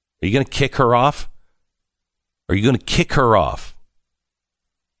 Are you going to kick her off? Are you going to kick her off?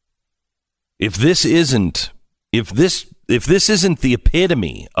 If this isn't the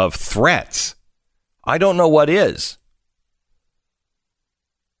epitome of threats, I don't know what is.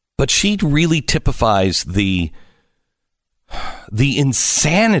 But she really typifies the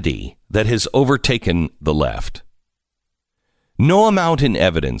insanity that has overtaken the left. No amount in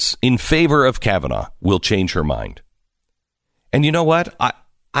evidence in favor of Kavanaugh will change her mind. And you know what? I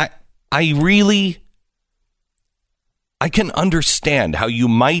can understand how you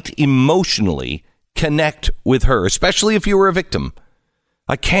might emotionally connect with her, especially if you were a victim.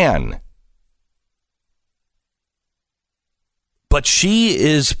 I can. But she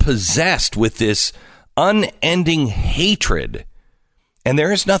is possessed with this unending hatred. And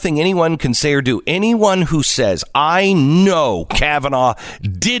there is nothing anyone can say or do. Anyone who says, I know Kavanaugh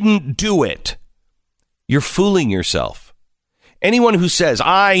didn't do it, you're fooling yourself. Anyone who says,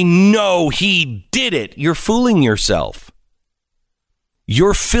 I know he did it, you're fooling yourself.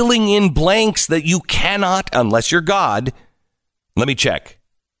 You're filling in blanks that you cannot, unless you're God. Let me check.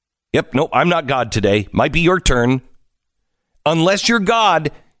 Yep, no, I'm not God today. Might be your turn. Unless you're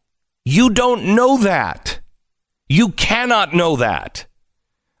God, you don't know that. You cannot know that.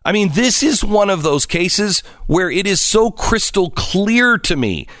 I mean, this is one of those cases where it is so crystal clear to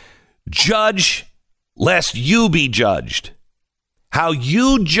me. Judge lest you be judged. How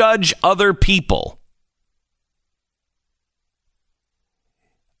you judge other people.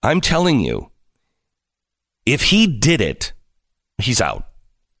 I'm telling you, if he did it, he's out.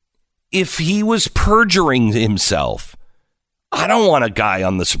 If he was perjuring himself, I don't want a guy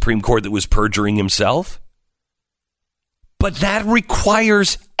on the Supreme Court that was perjuring himself. But that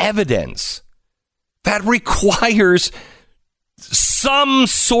requires evidence. That requires some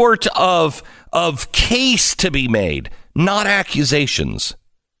sort of case to be made. Not accusations,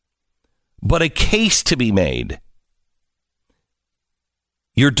 but a case to be made.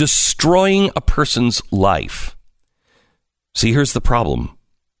 You're destroying a person's life. See, here's the problem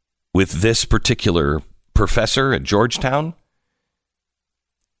with this particular professor at Georgetown.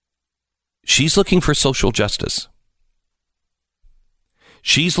 She's looking for social justice.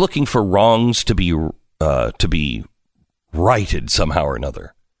 She's looking for wrongs to be righted somehow or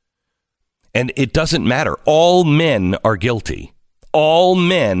another. And it doesn't matter. All men are guilty. All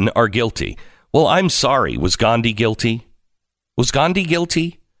men are guilty. Well, I'm sorry. Was Gandhi guilty? Was Gandhi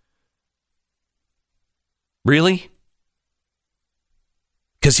guilty? Really?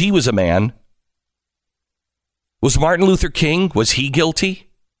 Because he was a man. Was Martin Luther King, was he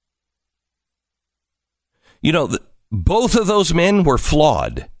guilty? You know, both of those men were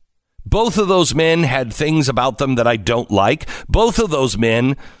flawed. Both of those men had things about them that I don't like. Both of those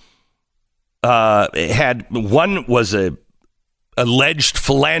men one was a alleged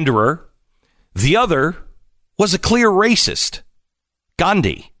philanderer. The other was a clear racist,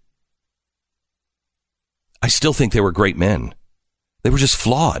 Gandhi. I still think they were great men. They were just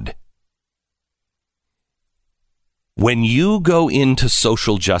flawed. When you go into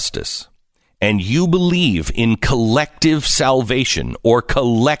social justice and you believe in collective salvation or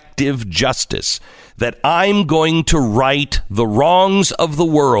collective justice, that I'm going to right the wrongs of the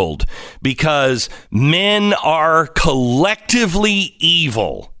world because men are collectively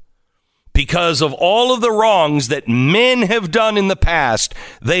evil, because of all of the wrongs that men have done in the past,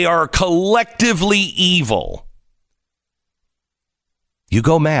 they are collectively evil. You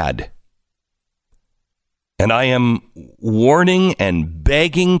go mad. And I am warning and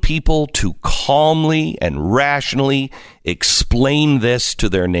begging people to calmly and rationally explain this to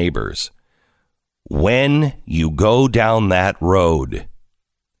their neighbors. When you go down that road,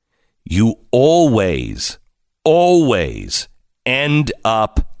 you always end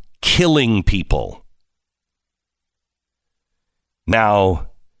up killing people. Now,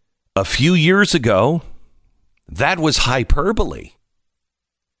 a few years ago, that was hyperbole.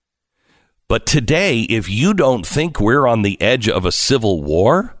 But today, if you don't think we're on the edge of a civil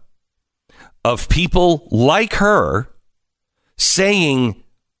war, of people like her saying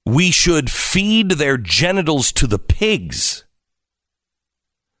we should feed their genitals to the pigs,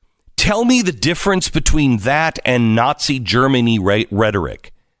 tell me the difference between that and Nazi Germany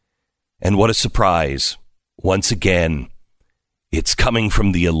rhetoric. And what a surprise. Once again, it's coming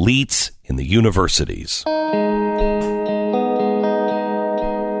from the elites in the universities.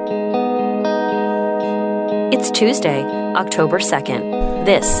 It's Tuesday, October 2nd.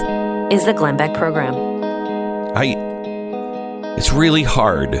 This is the Glenn Beck Program. It's really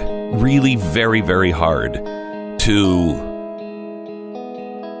hard, really very, very hard to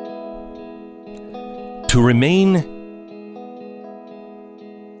remain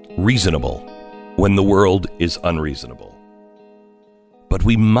reasonable when the world is unreasonable. But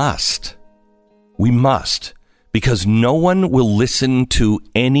we must, because no one will listen to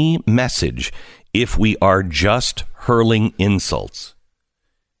any message if we are just hurling insults.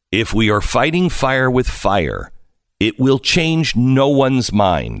 If we are fighting fire with fire, it will change no one's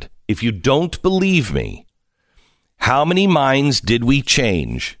mind. If you don't believe me, how many minds did we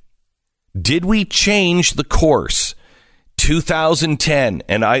change? Did we change the course? 2010,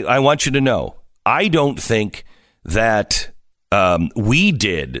 and I want you to know, I don't think that we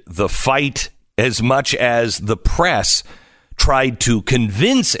did the fight as much as the press tried to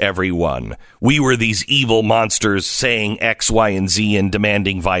convince everyone we were these evil monsters saying X, Y, and Z and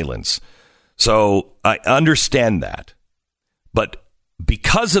demanding violence. So I understand that. But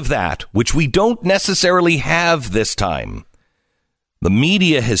because of that, which we don't necessarily have this time, the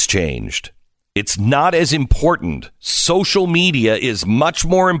media has changed. It's not as important. Social media is much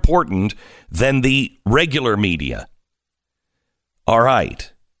more important than the regular media. All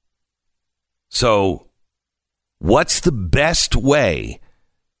right. So what's the best way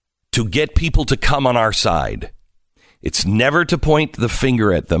to get people to come on our side? It's never to point the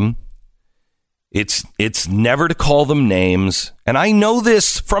finger at them. It's never to call them names. And I know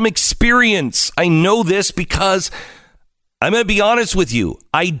this from experience. I know this because I'm going to be honest with you.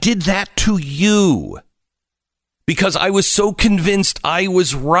 I did that to you because I was so convinced I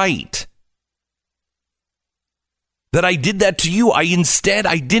was right. That I did that to you. I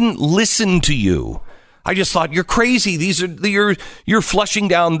didn't listen to you. I just thought, you're crazy. You're flushing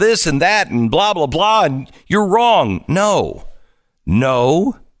down this and that and blah, blah, blah, and you're wrong. No.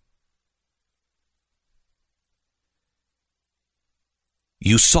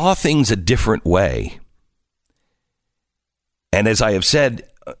 You saw things a different way. And as I have said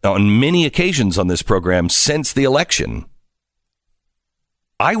on many occasions on this program since the election,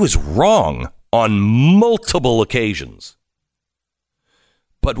 I was wrong on multiple occasions.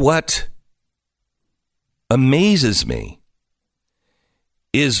 But what amazes me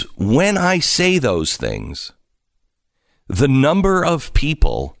is when I say those things, the number of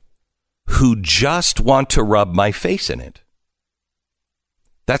people who just want to rub my face in it.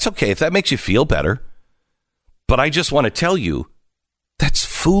 That's okay if that makes you feel better. But I just want to tell you, that's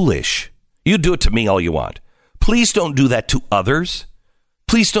foolish. You do it to me all you want. Please don't do that to others.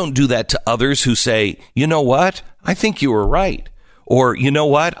 Please don't do that to others who say, you know what? I think you were right. Or, you know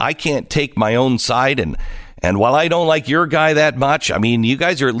what? I can't take my own side. And while I don't like your guy that much, I mean, you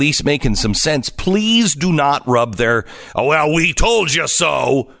guys are at least making some sense. Please do not rub their, oh, well, we told you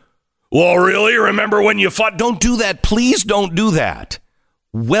so. Well, really? Remember when you fought? Don't do that. Please don't do that.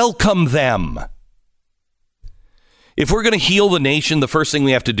 Welcome them. If we're going to heal the nation, the first thing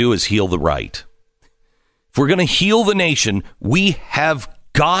we have to do is heal the right. If we're going to heal the nation, we have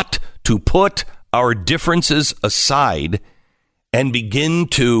got to put our differences aside and begin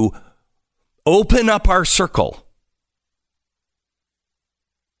to open up our circle.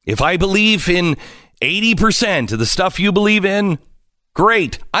 If I believe in 80% of the stuff you believe in,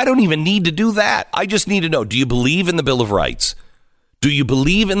 great. I don't even need to do that. I just need to know, do you believe in the Bill of Rights? Do you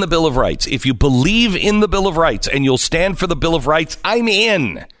believe in the Bill of Rights? If you believe in the Bill of Rights and you'll stand for the Bill of Rights, I'm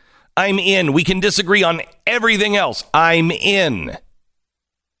in. I'm in. We can disagree on everything else. I'm in.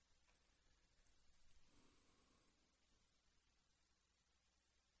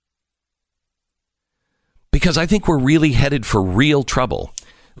 Because I think we're really headed for real trouble.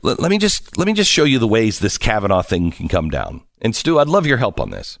 Let me just show you the ways this Kavanaugh thing can come down. And Stu, I'd love your help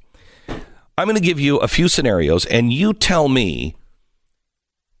on this. I'm going to give you a few scenarios, and you tell me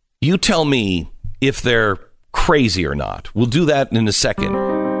if they're crazy or not. We'll do that in a second.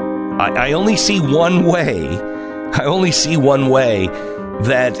 I only see one way. I only see one way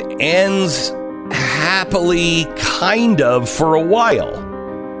that ends happily, kind of, for a while.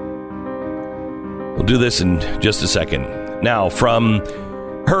 We'll do this in just a second. Now, from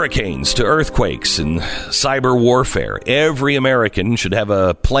hurricanes to earthquakes and cyber warfare, every American should have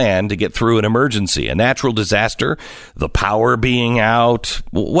a plan to get through an emergency, a natural disaster, the power being out,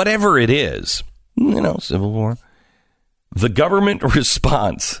 whatever it is, civil war. The government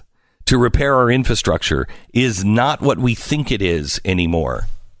response to repair our infrastructure is not what we think it is anymore.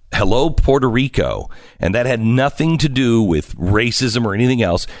 Hello, Puerto Rico. And that had nothing to do with racism or anything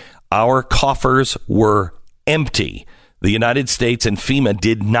else. Our coffers were empty. The United States and FEMA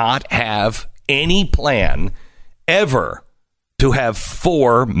did not have any plan ever to have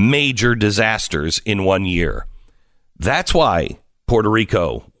 4 major disasters in 1 year. That's why Puerto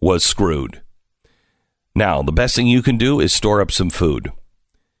Rico was screwed. Now, the best thing you can do is store up some food.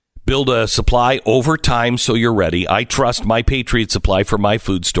 Build a supply over time so you're ready. I trust my Patriot Supply for my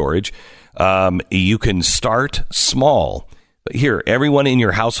food storage. You can start small. Here, everyone in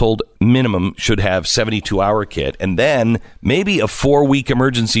your household minimum should have 72-hour kit and then maybe a 4-week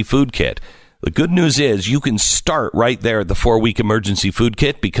emergency food kit. The good news is you can start right there at the 4-week emergency food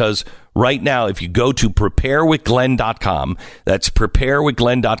kit, because right now, if you go to preparewithglenn.com, that's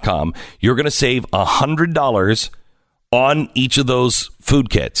preparewithglenn.com, you're going to save $100 on each of those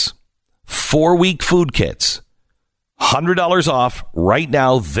food kits. 4-week food kits. $100 off right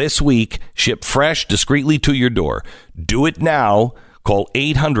now this week. Ship fresh, discreetly to your door. Do it now. Call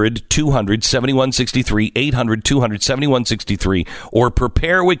 800-200-7163, 800-200-7163, or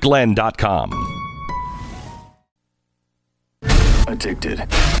preparewithglenn.com. Addicted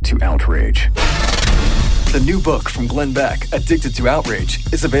to Outrage. The new book from Glenn Beck, Addicted to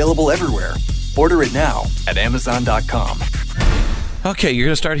Outrage, is available everywhere. Order it now at Amazon.com. Okay, you're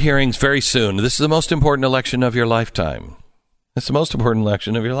going to start hearings very soon. This is the most important election of your lifetime. It's the most important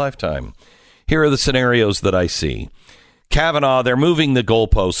election of your lifetime. Here are the scenarios that I see. Kavanaugh, they're moving the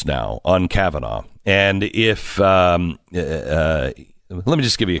goalposts now on Kavanaugh. And if, let me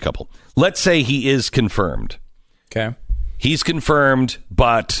just give you a couple. Let's say he is confirmed. Okay. He's confirmed,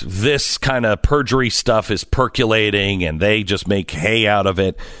 but this kind of perjury stuff is percolating and they just make hay out of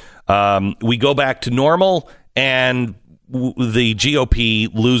it. We go back to normal and the GOP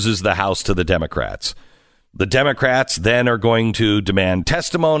loses the House to the Democrats. The Democrats then are going to demand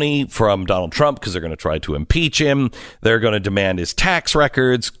testimony from Donald Trump because they're going to try to impeach him. They're going to demand his tax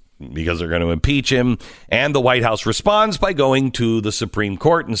records because they're going to impeach him. And the White House responds by going to the Supreme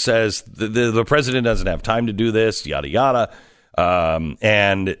Court and says the president doesn't have time to do this, yada, yada.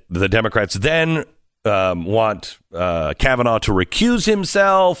 And the Democrats then want Kavanaugh to recuse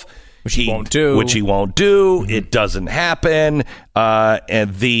himself. Which he won't do. Mm-hmm. It doesn't happen.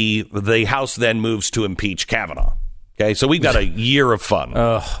 And the House then moves to impeach Kavanaugh. Okay, so we've got a year of fun.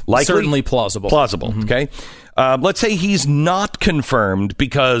 Likely? Certainly plausible. Mm-hmm. Okay. Let's say he's not confirmed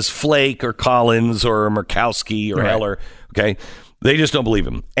because Flake or Collins or Murkowski or Heller, okay, they just don't believe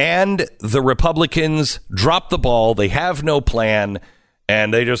him. And the Republicans drop the ball. They have no plan.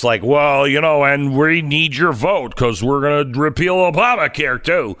 And they just like, well, and we need your vote because we're going to repeal Obamacare,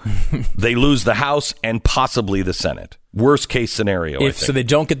 too. They lose the House and possibly the Senate. Worst case scenario. So they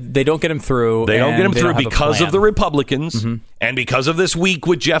don't get him through. They don't get him through because of the Republicans and because of this week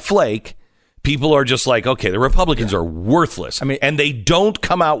with Jeff Flake. People are just like, okay, the Republicans are worthless. And they don't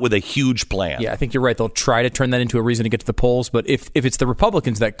come out with a huge plan. Yeah, I think you're right. They'll try to turn that into a reason to get to the polls. But if it's the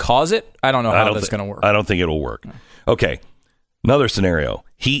Republicans that cause it, I don't know how that's going to work. I don't think it'll work. Okay. Another scenario.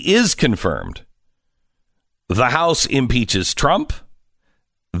 He is confirmed. The House impeaches Trump.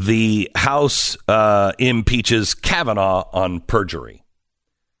 The House impeaches Kavanaugh on perjury.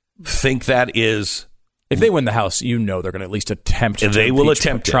 Think that is If they win the House, you know they're going to at least attempt to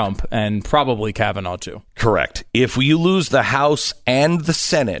impeach Trump and probably Kavanaugh too. Correct. If you lose the House and the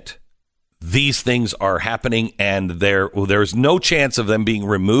Senate, these things are happening, and there's no chance of them being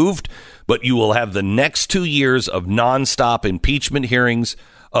removed, but you will have the next 2 years of nonstop impeachment hearings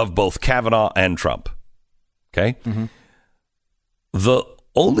of both Kavanaugh and Trump. Okay? Mm-hmm. The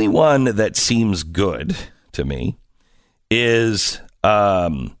only one that seems good to me is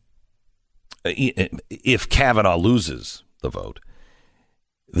if Kavanaugh loses the vote.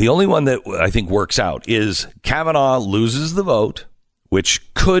 The only one that I think works out is Kavanaugh loses the vote,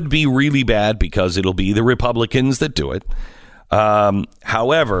 which could be really bad because it'll be the Republicans that do it.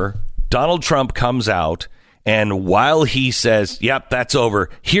 However, Donald Trump comes out, and while he says, yep, that's over,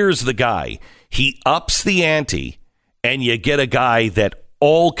 here's the guy. He ups the ante, and you get a guy that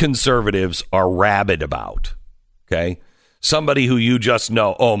all conservatives are rabid about. Okay? Somebody who you just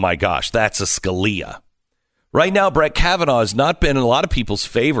know, oh my gosh, that's a Scalia. Right now, Brett Kavanaugh has not been in a lot of people's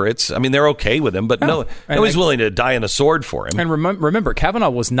favorites. I mean, they're okay with him, but nobody's willing to die on a sword for him. And remember, Kavanaugh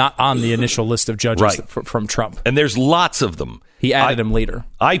was not on the initial list of judges from Trump. And there's lots of them. He added him later.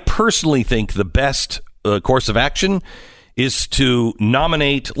 I personally think the best course of action is to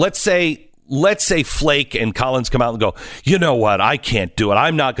nominate, let's say Flake and Collins come out and go, you know what, I can't do it.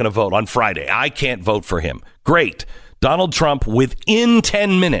 I'm not going to vote on Friday. I can't vote for him. Great. Donald Trump, within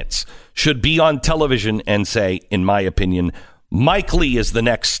 10 minutes, should be on television and say, in my opinion, Mike Lee is the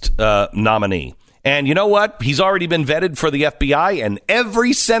next nominee. And you know what? He's already been vetted for the FBI, and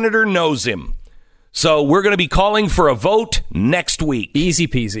every senator knows him. So we're going to be calling for a vote next week. Easy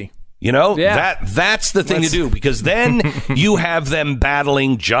peasy. You know, that's the thing to do, because then you have them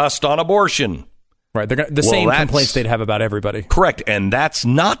battling just on abortion. Right. They're the same complaints they'd have about everybody. Correct. And that's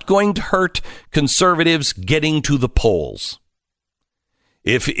not going to hurt conservatives getting to the polls.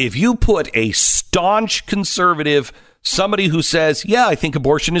 If you put a staunch conservative, somebody who says, yeah, I think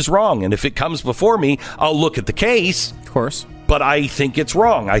abortion is wrong, and if it comes before me, I'll look at the case. Of course. But I think it's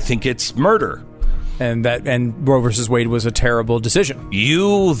wrong. I think it's murder. And Roe versus Wade was a terrible decision.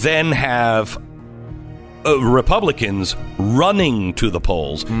 You then have Republicans running to the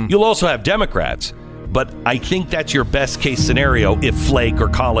polls. You'll also have Democrats. But I think that's your best case scenario if Flake or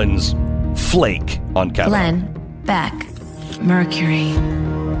Collins flake on Kavanaugh. Glenn Beck, Mercury.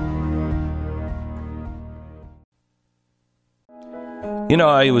 You know,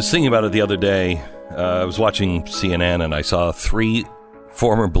 I was thinking about it the other day. I was watching CNN and I saw 3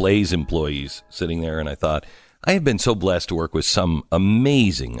 former Blaze employees sitting there, and I thought, I have been so blessed to work with some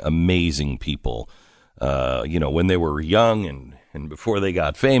amazing, amazing people, when they were young and before they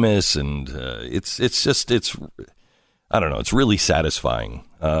got famous, and it's I don't know, it's really satisfying.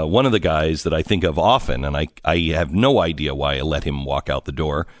 One of the guys that I think of often, and I have no idea why I let him walk out the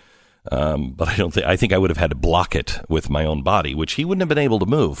door, but I think I would have had to block it with my own body, which he wouldn't have been able to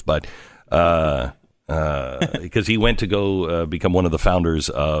move, but because he went to go become one of the founders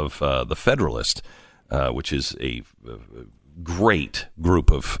of the Federalist, which is a great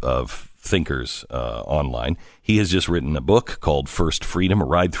group of thinkers online. He has just written a book called First Freedom, A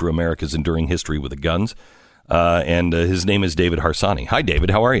Ride Through America's Enduring History with the Guns. And his name is David Harsanyi. Hi, David.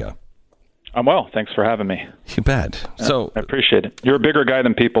 How are you? I'm well. Thanks for having me. You bet. So I appreciate it. You're a bigger guy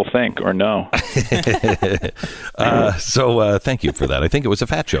than people think or know. So thank you for that. I think it was a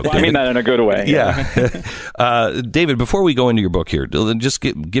fat joke. Well, I mean that in a good way. Yeah. David, before we go into your book here, just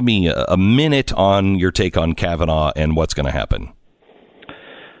give me a minute on your take on Kavanaugh and what's going to happen.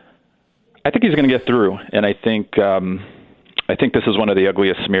 I think he's going to get through, and I think this is one of the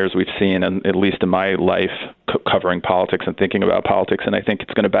ugliest smears we've seen, at least in my life, covering politics and thinking about politics. And I think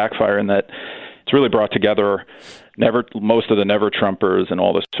it's going to backfire in that it's really brought together most of the never Trumpers and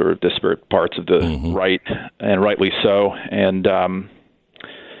all the sort of disparate parts of the right, and rightly so. And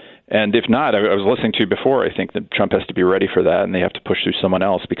if not, I was listening to you before. I think that Trump has to be ready for that, and they have to push through someone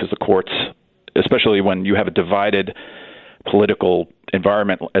else, because the courts, especially when you have a divided political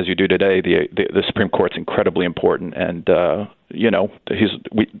environment as you do today, the Supreme Court's incredibly important, and there's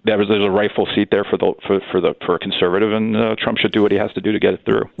a rightful seat there for a conservative, and Trump should do what he has to do to get it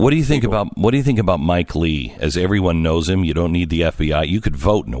through. What do you think about Mike Lee? As everyone knows him, you don't need the FBI. You could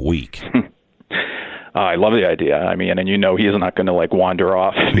vote in a week. I love the idea. I mean, and he's not going to wander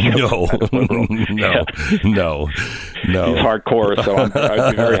off. No. He's hardcore, so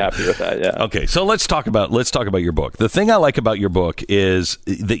I'd be very happy with that. Yeah. Okay, so let's talk about your book. The thing I like about your book is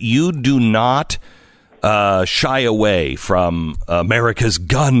that you do not shy away from America's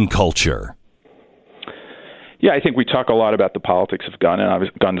gun culture. Yeah, I think we talk a lot about the politics of guns,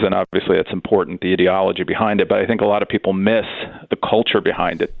 and obviously that's important, the ideology behind it. But I think a lot of people miss the culture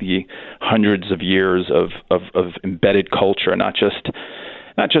behind it, the hundreds of years of embedded culture, not just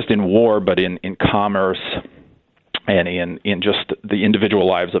in war, but in commerce and in just the individual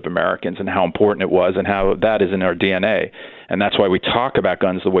lives of Americans, and how important it was, and how that is in our DNA. And that's why we talk about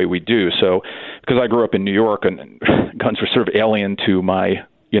guns the way we do. So, because I grew up in New York, and guns were sort of alien to my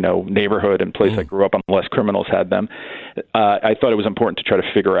neighborhood and place I grew up, unless criminals had them. I thought it was important to try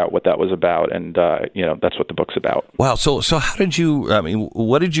to figure out what that was about, and that's what the book's about. Wow. So how did you? I mean,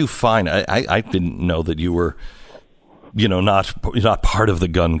 what did you find? I didn't know that you were, not part of the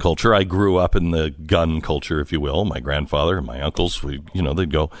gun culture. I grew up in the gun culture, if you will. My grandfather and my uncles,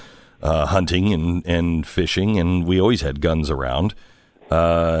 they'd go hunting and fishing, and we always had guns around.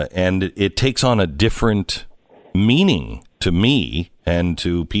 And it takes on a different meaning to me and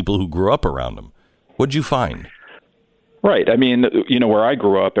to people who grew up around them. What'd you find? Right. I mean, where I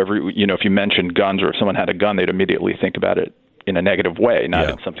grew up, if you mentioned guns or if someone had a gun, they'd immediately think about it in a negative way, not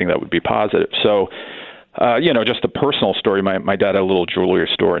in something that would be positive. So, just a personal story. My dad had a little jewelry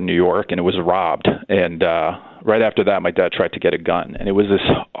store in New York, and it was robbed. And right after that, my dad tried to get a gun. And it was this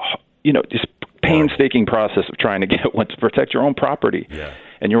painstaking process of trying to get one to protect your own property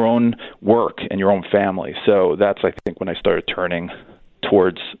and your own work and your own family. So that's, I think, when I started turning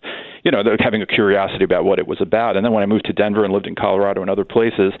towards, having a curiosity about what it was about. And then when I moved to Denver and lived in Colorado and other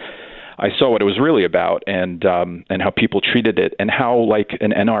places, I saw what it was really about, and how people treated it, and how, like,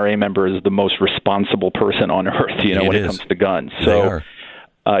 an NRA member is the most responsible person on earth, when it comes to guns. So,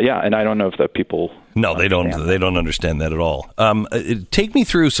 and I don't know if that people... No, they don't. They don't understand that at all. Take me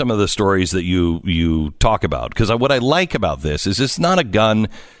through some of the stories that you talk about, because what I like about this is it's not a gun.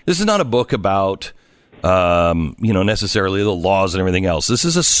 This is not a book about necessarily the laws and everything else. This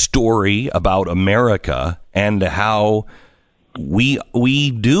is a story about America and how we're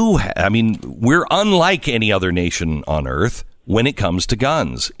unlike any other nation on earth when it comes to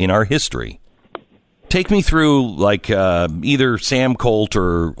guns in our history. Take me through, like, either Sam Colt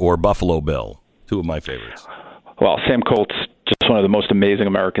or Buffalo Bill. Two of my favorites. Well, Sam Colt's just one of the most amazing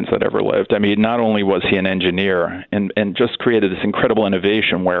Americans that ever lived. I mean, not only was he an engineer and just created this incredible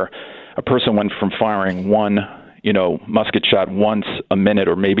innovation where a person went from firing one, musket shot once a minute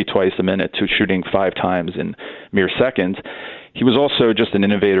or maybe twice a minute to shooting 5 times in mere seconds. He was also just an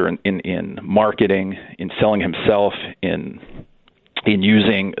innovator in marketing, in selling himself, in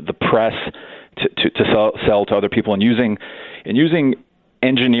using the press to sell to other people, and using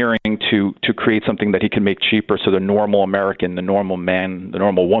engineering to create something that he can make cheaper, so the normal American, the normal man, the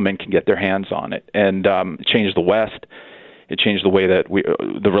normal woman can get their hands on it. And it changed the West. It changed the way that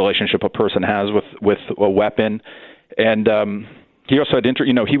the relationship a person has with a weapon. And he also had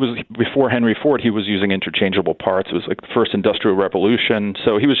he was, before Henry Ford, he was using interchangeable parts. It was like the first industrial revolution.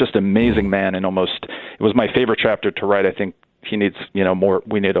 So he was just an amazing man, and it was my favorite chapter to write. I think he needs more.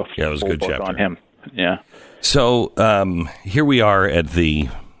 We need a full book chapter on him. Yeah. So here we are at the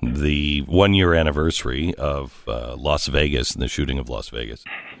 1-year anniversary of Las Vegas and the shooting of Las Vegas.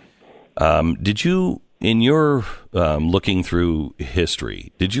 Did you, in your looking through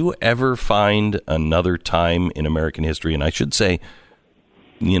history, did you ever find another time in American history, and I should say,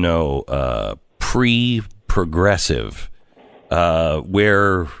 pre-progressive,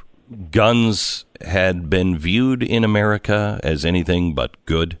 where guns had been viewed in America as anything but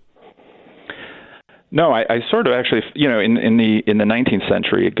good? No, I sort of actually, in the 19th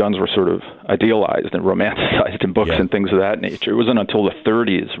century, guns were sort of idealized and romanticized in books and things of that nature. It wasn't until the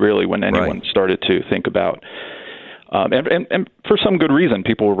 30s, really, when anyone started to think about, and for some good reason,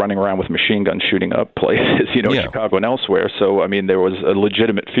 people were running around with machine guns shooting up places, in Chicago and elsewhere. So, I mean, there was a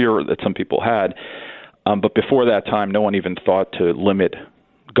legitimate fear that some people had. But before that time, no one even thought to limit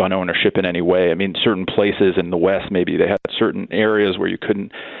gun ownership in any way. I mean, certain places in the West, maybe they had certain areas where you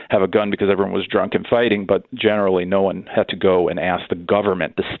couldn't have a gun because everyone was drunk and fighting, but generally no one had to go and ask the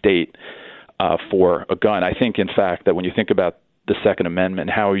government, the state, for a gun. I think, in fact, that when you think about the Second Amendment,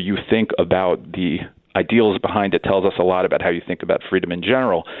 how you think about the ideals behind it tells us a lot about how you think about freedom in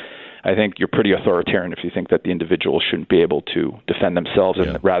general. I think you're pretty authoritarian if you think that the individual shouldn't be able to defend themselves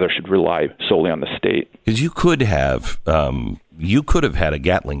and rather should rely solely on the state. Because you could have had a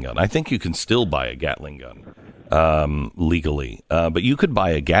Gatling gun. I think you can still buy a Gatling gun legally, but you could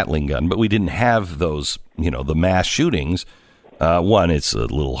buy a Gatling gun. But we didn't have those, the mass shootings. One, it's a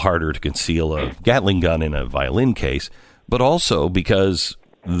little harder to conceal a Gatling gun in a violin case, but also because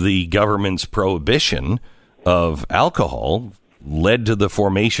the government's prohibition of alcohol led to the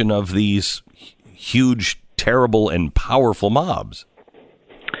formation of these huge, terrible, and powerful mobs.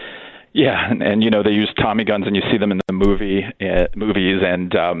 Yeah, and they use Tommy guns, and you see them in the movies,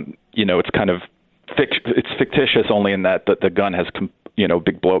 and it's kind of it's fictitious only in that the gun has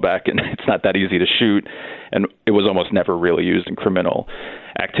big blowback, and it's not that easy to shoot, and it was almost never really used in criminal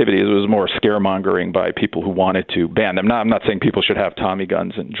activities. It was more scaremongering by people who wanted to ban them. I'm not saying people should have Tommy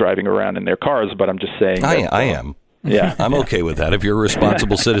guns and driving around in their cars, but I'm just saying I am. Yeah, I'm okay with that. If you're a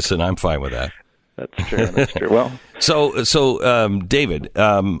responsible citizen, I'm fine with that. That's true. That's true. Well, so David,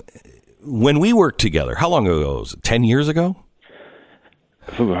 when we worked together, how long ago was it? 10 years ago?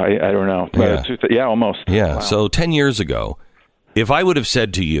 Ooh, I don't know. Yeah, almost. Yeah. Wow. So 10 years ago, if I would have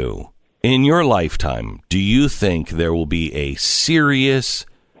said to you, in your lifetime, do you think there will be a serious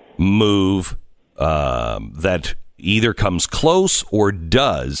move that either comes close or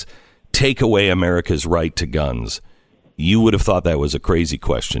does take away America's right to guns? You would have thought that was a crazy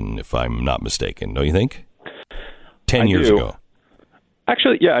question, if I'm not mistaken, don't you think? 10 years ago.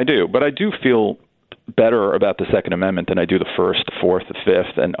 Actually, yeah, I do. But I do feel better about the Second Amendment than I do the First, the Fourth, the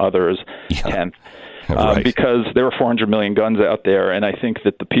Fifth, and others, 10th. Right. Because there are 400 million guns out there, and I think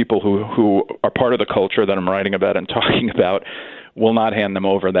that the people who are part of the culture that I'm writing about and talking about will not hand them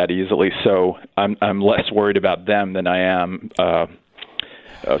over that easily. So I'm less worried about them than I am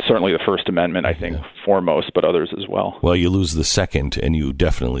certainly the First Amendment, I think, foremost, but others as well. Well, you lose the second, and you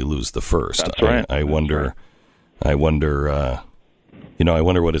definitely lose the first. That's right. I wonder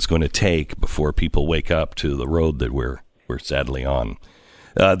what it's going to take before people wake up to the road that we're sadly on.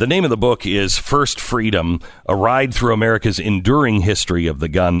 The name of the book is First Freedom, A Ride Through America's Enduring History of the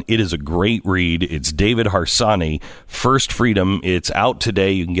Gun. It is a great read. It's David Harsanyi, First Freedom. It's out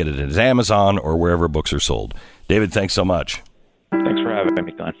today. You can get it at Amazon or wherever books are sold. David, thanks so much. Thanks for having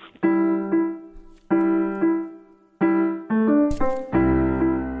me, Glenn.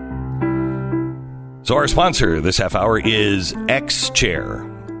 So our sponsor this half hour is X-Chair.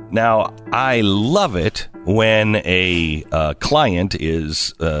 Now, I love it when a client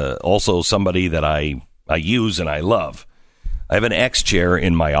is also somebody that I use and I love. I have an X-Chair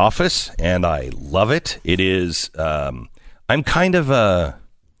in my office, and I love it. It is, I'm kind of a,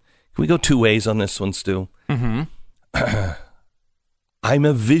 can we go two ways on this one, Stu? Mm-hmm. I'm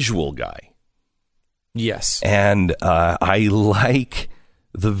a visual guy. Yes. And I like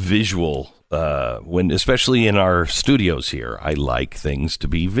the visual especially in our studios here, I like things to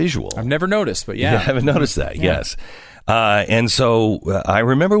be visual. I've never noticed, but yeah. I haven't noticed that, yes. And so I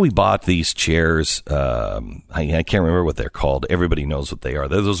remember we bought these chairs. I can't remember what they're called. Everybody knows what they are.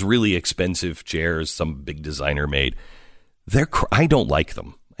 They're those really expensive chairs some big designer made. I don't like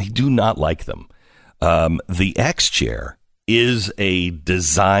them. I do not like them. The X-Chair is a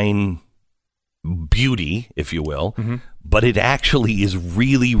design beauty, if you will, mm-hmm. but it actually is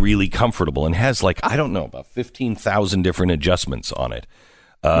really, really comfortable and has about 15,000 different adjustments on it.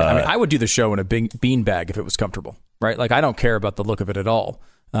 I would do the show in a bean bag if it was comfortable, right? Like, I don't care about the look of it at all,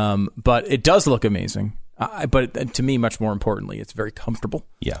 but it does look amazing. But to me, much more importantly, it's very comfortable.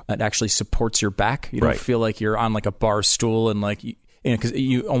 Yeah, it actually supports your back. You don't feel like you're on like a bar stool and because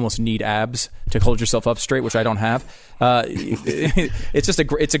you almost need abs to hold yourself up straight, which I don't have. It's just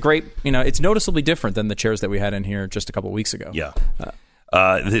it's a great, it's noticeably different than the chairs that we had in here just a couple of weeks ago. Yeah.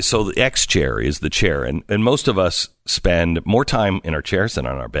 So the X-Chair is the chair, and most of us spend more time in our chairs than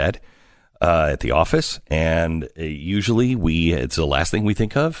on our bed at the office, and usually it's the last thing we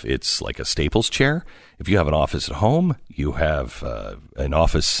think of. It's like a Staples chair. If you have an office at home, you have an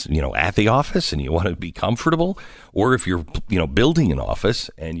office, at the office, and you want to be comfortable, or if you're, building an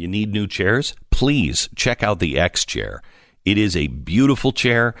office and you need new chairs, please check out the X-Chair. It is a beautiful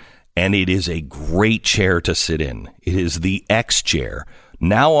chair, and it is a great chair to sit in. It is the X-Chair,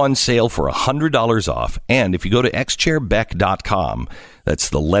 now on sale for $100 off. And if you go to xchairbeck.com, that's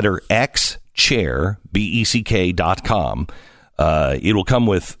the letter X chair, BECK.com. It will come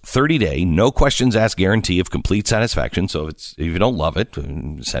with 30-day, no questions asked guarantee of complete satisfaction. So if you don't love it,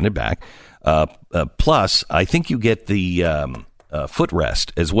 send it back. Plus, I think you get the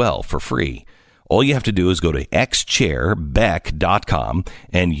footrest as well for free. All you have to do is go to xchairbeck.com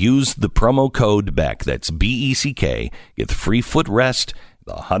and use the promo code BECK. That's BECK. Get the free footrest,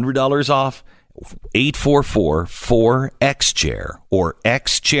 the $100 off, 844-4XChair or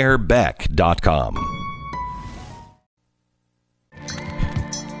xchairbeck.com.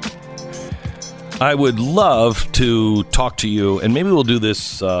 I would love to talk to you, and maybe we'll do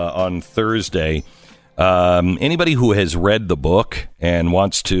this on Thursday. Anybody who has read the book and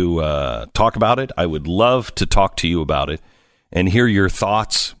wants to talk about it, I would love to talk to you about it and hear your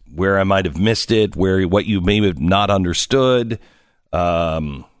thoughts, where I might have missed it, what you may have not understood,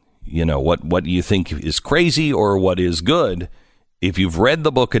 what you think is crazy or what is good if you've read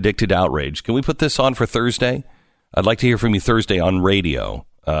the book Addicted to Outrage, can we put this on for Thursday? I'd like to hear from you Thursday on radio,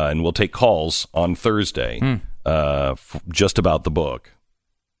 and we'll take calls on Thursday just about the book.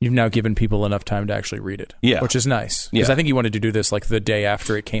 You've now given people enough time to actually read it, which is nice. Because I think you wanted to do this like the day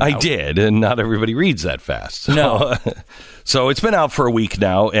after it came out. I did, and not everybody reads that fast. So, No. So it's been out for a week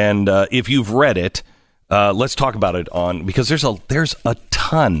now, and if you've read it, let's talk about it because there's a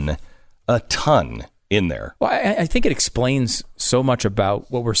ton in there. Well, I think it explains so much about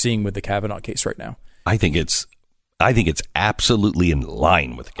what we're seeing with the Kavanaugh case right now. I think it's absolutely in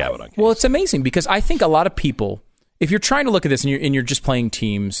line with the Kavanaugh case. Well, it's amazing because I think a lot of people, if you're trying to look at this and you're just playing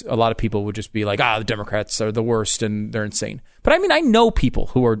teams, a lot of people would just be like, the Democrats are the worst and they're insane. But I mean, I know people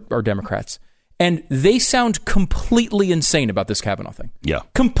who are Democrats, and they sound completely insane about this Kavanaugh thing. Yeah.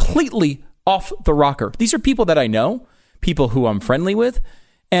 Completely off the rocker. These are people that I know, people who I'm friendly with,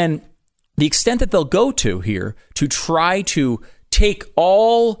 and the extent that they'll go to here to try to take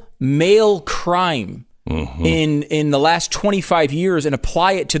all male crime in the last 25 years and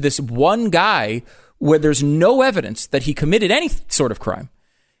apply it to this one guy where there's no evidence that he committed any sort of crime.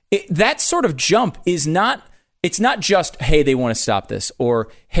 That sort of jump is not, it's not just, hey, they want to stop this, or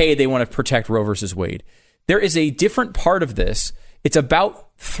hey, they want to protect Roe versus Wade. There is a different part of this. It's about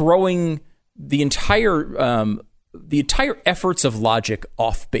throwing the entire efforts of logic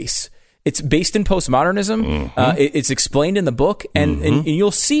off base. It's based in postmodernism. It's explained in the book. And you'll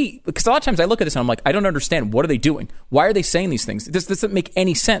see, because a lot of times I look at this and I'm like, I don't understand. What are they doing? Why are they saying these things? This doesn't make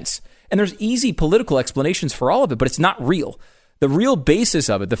any sense. And there's easy political explanations for all of it, but it's not real. The real basis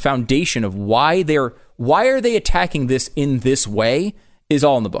of it, the foundation of why are they attacking this in this way is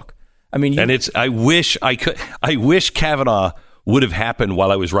all in the book. I mean, I wish Kavanaugh would have happened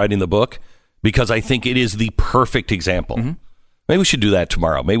while I was writing the book, because I think it is the perfect example. Maybe we should do that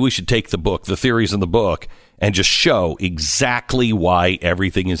tomorrow. Maybe we should take the book, the theories in the book, and just show exactly why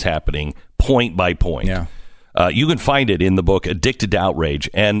everything is happening point by point. Yeah. You can find it in the book Addicted to Outrage.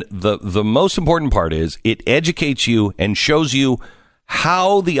 And the most important part is it educates you and shows you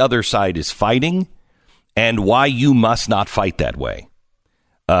how the other side is fighting and why you must not fight that way.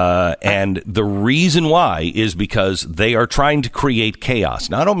 And the reason why is because they are trying to create chaos.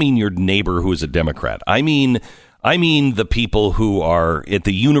 Now, I don't mean your neighbor who is a Democrat. I mean the people who are at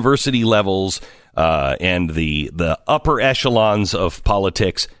the university levels and the upper echelons of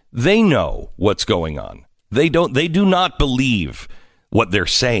politics. They know what's going on. They do not believe what they're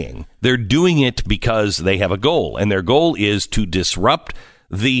saying. They're doing it because they have a goal, and their goal is to disrupt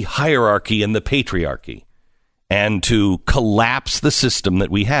the hierarchy and the patriarchy and to collapse the system that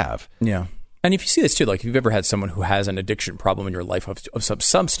we have. Yeah. And if you see this too, like if you've ever had someone who has an addiction problem in your life of some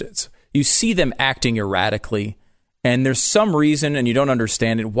substance, you see them acting erratically, and there's some reason and you don't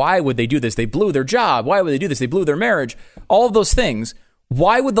understand it. Why would they do this? They blew their job. Why would they do this? They blew their marriage. All of those things.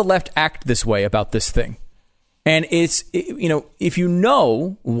 Why would the left act this way about this thing? And if you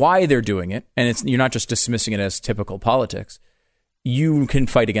know why they're doing it, and you're not just dismissing it as typical politics, you can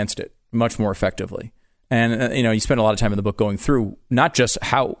fight against it much more effectively. And, you spend a lot of time in the book going through not just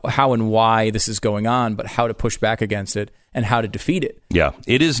how and why this is going on, but how to push back against it and how to defeat it. Yeah,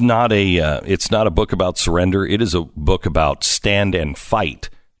 it is not it's not a book about surrender. It is a book about stand and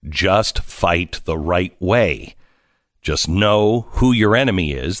fight. Just fight the right way. Just know who your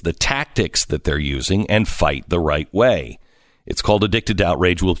enemy is, the tactics that they're using, and fight the right way. It's called Addicted to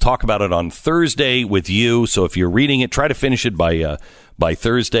Outrage. We'll talk about it on Thursday with you. So if you're reading it, try to finish it by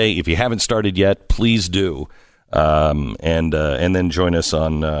Thursday. If you haven't started yet, please do, and then join us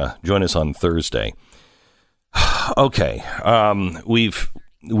on Thursday. Okay,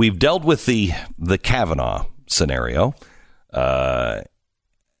 we've dealt with the Kavanaugh scenario.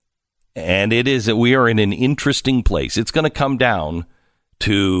 And we are in an interesting place. It's going to come down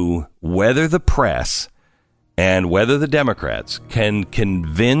to whether the press and whether the Democrats can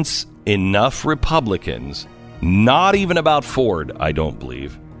convince enough Republicans, not even about Ford, I don't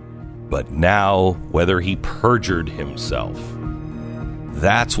believe, but now whether he perjured himself.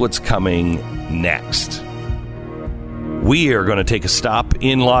 That's what's coming next. We are going to take a stop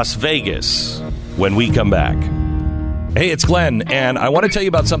in Las Vegas when we come back. Hey, it's Glenn, and I want to tell you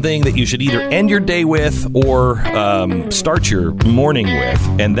about something that you should either end your day with or start your morning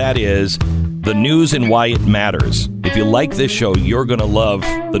with, and that is the news and why it matters. If you like this show, you're going to love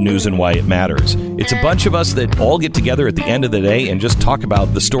the news and why it matters. It's a bunch of us that all get together at the end of the day and just talk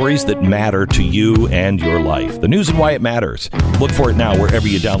about the stories that matter to you and your life. The news and why it matters. Look for it now wherever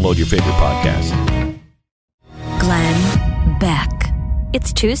you download your favorite podcast. Glenn Beck.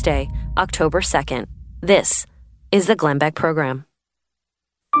 It's Tuesday, October 2nd. This is the Glenn Beck Program.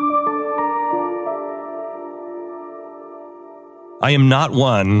 I am not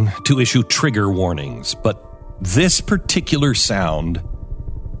one to issue trigger warnings, but this particular sound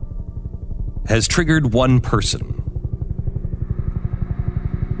has triggered one person.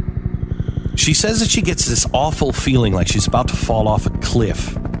 She says that she gets this awful feeling like she's about to fall off a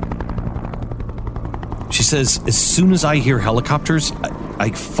cliff. She says, as soon as I hear helicopters,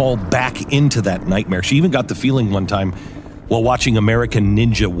 I fall back into that nightmare. She even got the feeling one time while watching American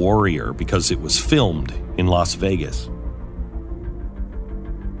Ninja Warrior because it was filmed in Las Vegas.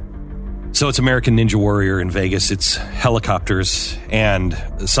 So it's American Ninja Warrior in Vegas. It's helicopters and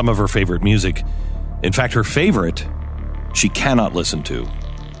some of her favorite music. In fact, her favorite, she cannot listen to.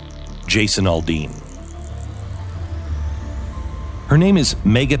 Jason Aldean. Her name is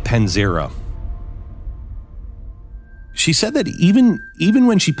Mega Panzera. She said that even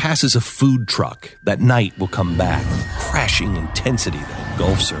when she passes a food truck, that night will come back, crashing intensity that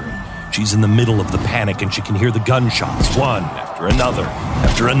engulfs her. She's in the middle of the panic and she can hear the gunshots, one after another,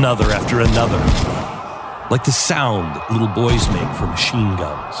 after another, after another. Like the sound that little boys make for machine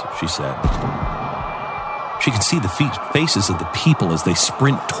guns, she said. She can see the faces of the people as they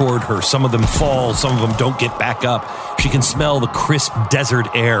sprint toward her. Some of them fall, some of them don't get back up. She can smell the crisp desert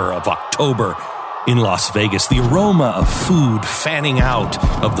air of October in Las Vegas, the aroma of food fanning out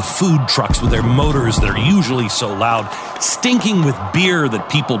of the food trucks with their motors that are usually so loud, stinking with beer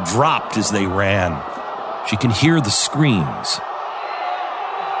that people dropped as they ran. She can hear the screams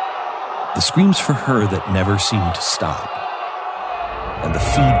for her that never seem to stop, and the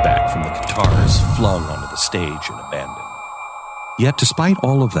feedback from the guitars flung onto the stage and abandoned. Yet, despite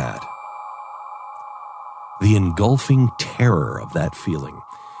all of that, the engulfing terror of that feeling,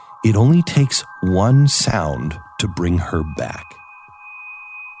 it only takes one sound to bring her back.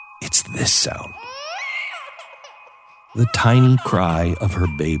 It's this sound. The tiny cry of her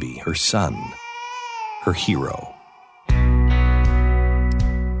baby, her son, her hero.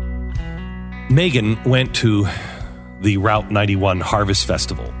 Megan went to the Route 91 Harvest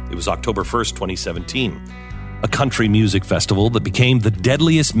Festival. It was October 1st, 2017, a country music festival that became the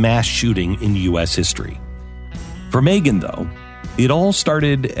deadliest mass shooting in U.S. history. For Megan, though, it all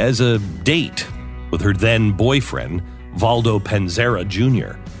started as a date with her then boyfriend, Valdo Panzera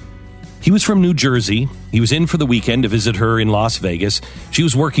Jr. He was from New Jersey. He was in for the weekend to visit her in Las Vegas. She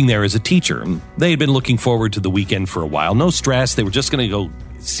was working there as a teacher. They had been looking forward to the weekend for a while. No stress. They were just going to go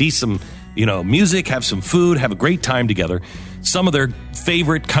see some, music, have some food, have a great time together. Some of their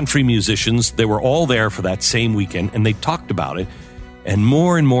favorite country musicians, they were all there for that same weekend, and they talked about it. And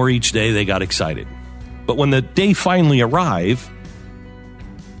more each day, they got excited. But when the day finally arrived,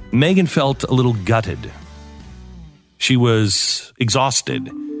 Megan felt a little gutted. She was exhausted.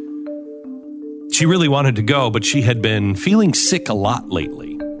 She really wanted to go, but she had been feeling sick a lot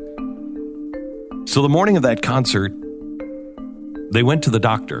lately. So the morning of that concert, they went to the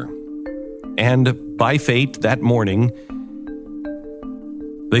doctor. And by fate, that morning,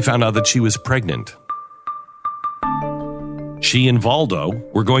 they found out that she was pregnant. She and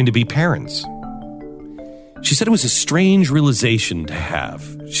Valdo were going to be parents. She said it was a strange realization to have.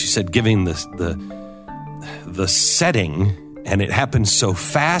 She said, given the setting, and it happened so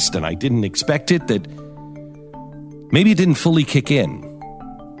fast, and I didn't expect it, that maybe it didn't fully kick in.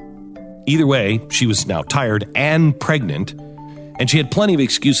 Either way, she was now tired and pregnant, and she had plenty of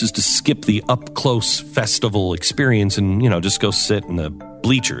excuses to skip the up-close festival experience and, just go sit in the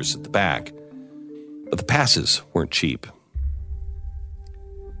bleachers at the back. But the passes weren't cheap.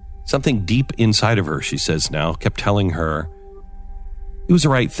 Something deep inside of her, she says now, kept telling her it was the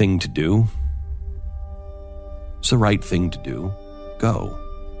right thing to do. It's the right thing to do. Go.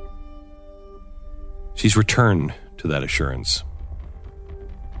 She's returned to that assurance.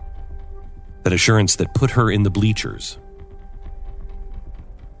 That assurance that put her in the bleachers.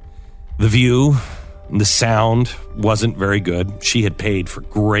 The view, the sound wasn't very good. She had paid for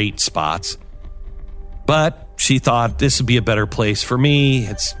great spots. But she thought this would be a better place for me.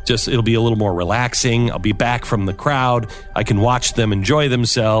 It'll be a little more relaxing. I'll be back from the crowd. I can watch them enjoy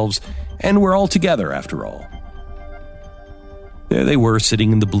themselves. And we're all together after all. There they were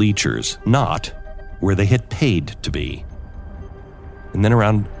sitting in the bleachers, not where they had paid to be. And then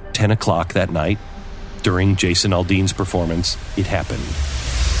around 10 o'clock that night, during Jason Aldean's performance, it happened.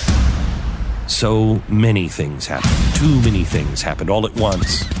 So many things happened. Too many things happened all at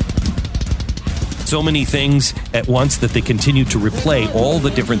once. So many things at once that they continue to replay all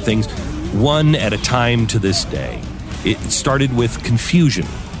the different things, one at a time to this day. It started with confusion,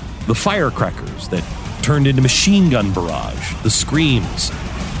 the firecrackers that turned into machine gun barrage, the screams.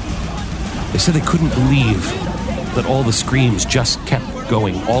 They said they couldn't believe that all the screams just kept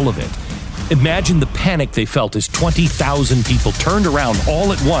going, all of it. Imagine the panic they felt as 20,000 people turned around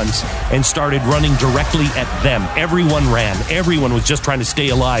all at once and started running directly at them. Everyone ran. Everyone was just trying to stay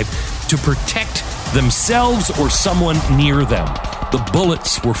alive to protect themselves or someone near them. The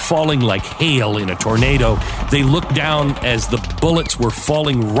bullets were falling like hail in a tornado. They looked down as the bullets were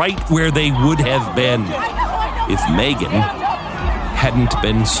falling right where they would have been if Megan hadn't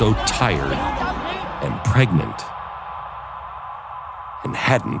been so tired and pregnant and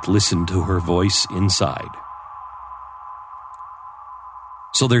hadn't listened to her voice inside.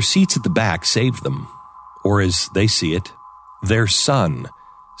 So their seats at the back saved them, or as they see it, their son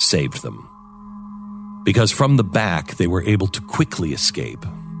saved them. Because from the back, they were able to quickly escape.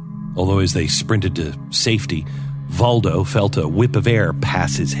 Although as they sprinted to safety, Valdo felt a whip of air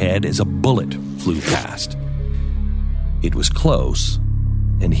pass his head as a bullet flew past. It was close,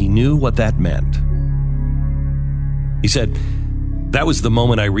 and he knew what that meant. He said, "That was the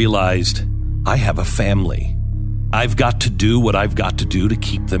moment I realized I have a family. I've got to do what I've got to do to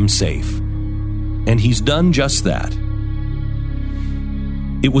keep them safe." And he's done just that.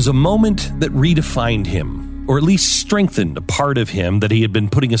 It was a moment that redefined him, or at least strengthened a part of him that he had been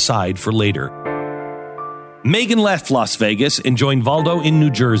putting aside for later. Megan left Las Vegas and joined Valdo in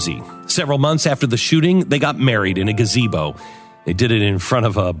New Jersey. Several months after the shooting, they got married in a gazebo. They did it in front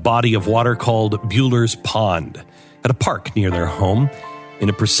of a body of water called Bueller's Pond, at a park near their home, in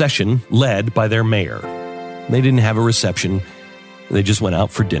a procession led by their mayor. They didn't have a reception. They just went out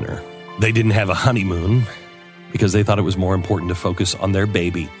for dinner. They didn't have a honeymoon because they thought it was more important to focus on their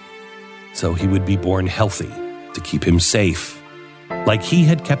baby, so he would be born healthy to keep him safe, like he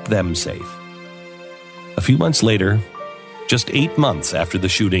had kept them safe. A few months later, just 8 months after the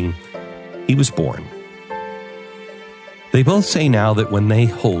shooting, he was born. They both say now that when they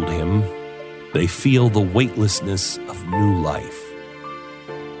hold him, they feel the weightlessness of new life.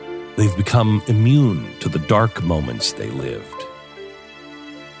 They've become immune to the dark moments they lived.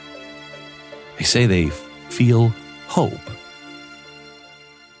 They say they feel hope.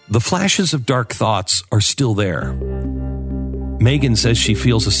 The flashes of dark thoughts are still there. Megan says she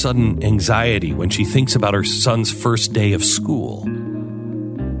feels a sudden anxiety when she thinks about her son's first day of school.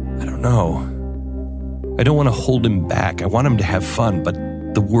 I don't know. I don't want to hold him back. I want him to have fun, but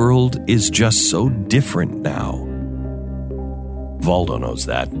the world is just so different now. Valdo knows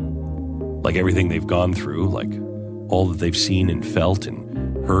that. Like everything they've gone through, like all that they've seen and felt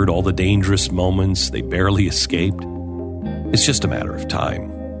and heard, all the dangerous moments they barely escaped. It's just a matter of time.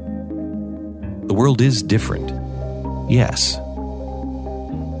 The world is different, yes,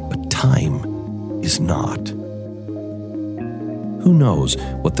 but time is not. Who knows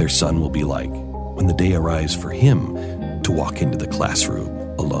what their son will be like when the day arrives for him to walk into the classroom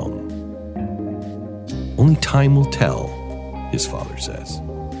alone. Only time will tell, his father says.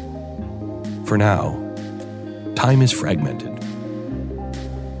 For now, time is fragmented.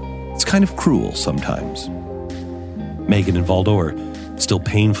 It's kind of cruel sometimes. Megan and Valdo are still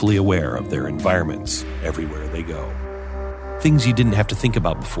painfully aware of their environments everywhere they go. Things you didn't have to think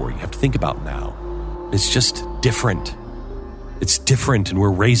about before, you have to think about now. It's just different. It's different, and we're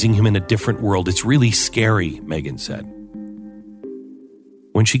raising him in a different world. It's really scary, Megan said.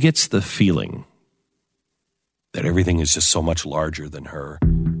 When she gets the feeling that everything is just so much larger than her,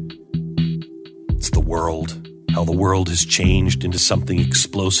 it's the world, how the world has changed into something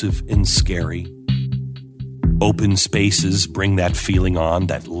explosive and scary. Open spaces bring that feeling on,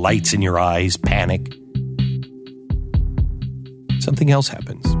 that lights in your eyes, panic. Something else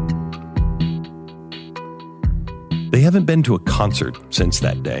happens. They haven't been to a concert since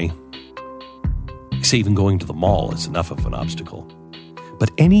that day. They say even going to the mall is enough of an obstacle.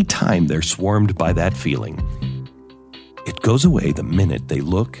 But any time they're swarmed by that feeling, it goes away the minute they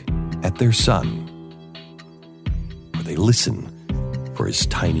look at their son, or they listen for his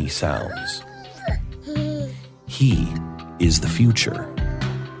tiny sounds. He is the future,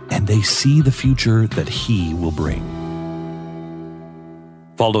 and they see the future that he will bring.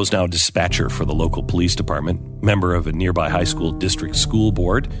 Valdo's now dispatcher for the local police department, member of a nearby high school district school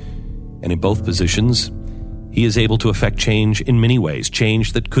board, and in both positions, he is able to affect change in many ways,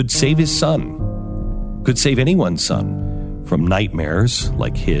 change that could save his son, could save anyone's son from nightmares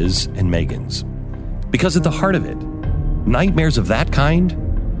like his and Megan's. Because at the heart of it, nightmares of that kind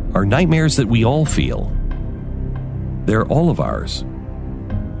are nightmares that we all feel. They're all of ours.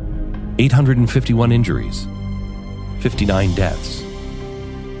 851 injuries, 59 deaths.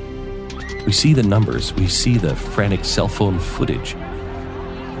 We see the numbers, we see the frantic cell phone footage,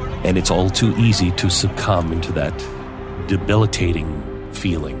 and it's all too easy to succumb into that debilitating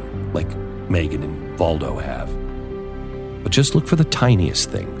feeling like Megan and Valdo have. But just look for the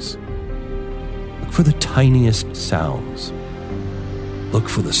tiniest things. for the tiniest sounds. Look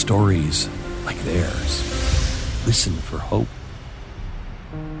for the stories like theirs. Listen for hope,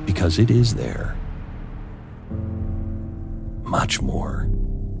 because it is there. Much more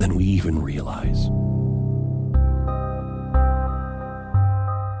than we even realize.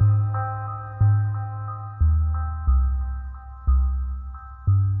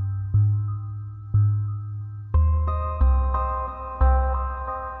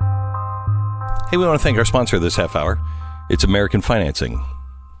 Hey, we want to thank our sponsor this half hour. It's American Financing.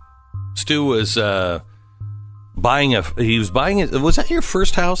 Stu was was that your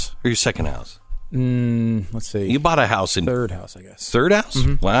first house or your second house? Let's see. You bought a house in... Third house, I guess. Third house?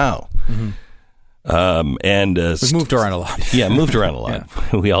 Mm-hmm. Wow. Mm-hmm. We've moved around a lot. Yeah, moved around a lot.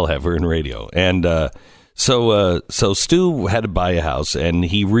 Yeah. We all have. We're in radio. And so Stu had to buy a house, and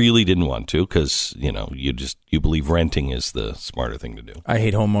he really didn't want to because, you believe renting is the smarter thing to do. I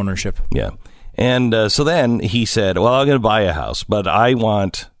hate home ownership. Yeah. And so then he said, well, I'm going to buy a house, but I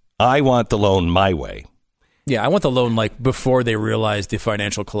want the loan my way. Yeah, I want the loan like before they realized the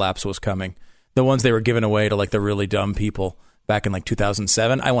financial collapse was coming. The ones they were giving away to like the really dumb people back in like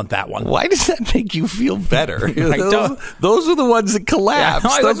 2007. I want that one. Why does that make you feel better? Those are the ones that collapsed.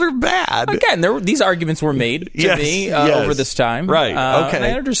 Yeah, those are bad. Again, these arguments were made to me over this time. Right. Okay. And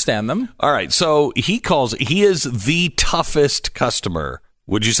I understand them. All right. So he is the toughest customer.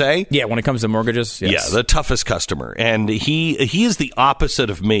 Would you say? Yeah, when it comes to mortgages, yes. Yeah, the toughest customer. And he is the opposite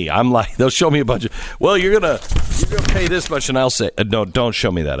of me. I'm like, they'll show me a bunch of, well, you're gonna pay this much, and I'll say, no, don't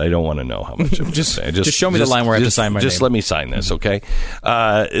show me that. I don't want to know how much. Just show me the line where I have to sign my name. Just let me sign this, okay?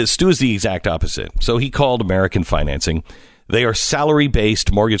 Stu is the exact opposite. So he called American Financing. They are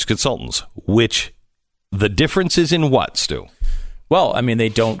salary-based mortgage consultants, which the difference is in what, Stu? Well, I mean, they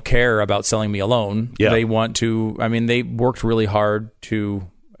don't care about selling me a loan. Yeah. They want to, they worked really hard to,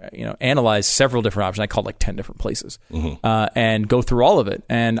 analyze several different options. I called like 10 different places and go through all of it.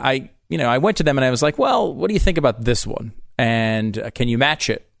 And I went to them and I was like, well, what do you think about this one? And can you match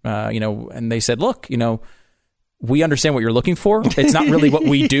it? And they said, look, we understand what you're looking for. It's not really what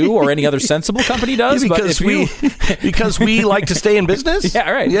we do or any other sensible company does. Because we like to stay in business.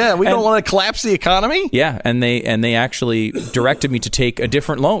 Yeah, right. Yeah, we don't want to collapse the economy. Yeah, and they actually directed me to take a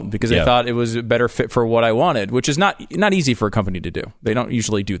different loan because they thought it was a better fit for what I wanted, which is not easy for a company to do. They don't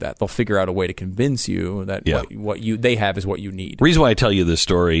usually do that. They'll figure out a way to convince you that what they have is what you need. The reason why I tell you this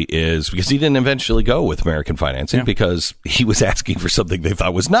story is because he didn't eventually go with American Financing because he was asking for something they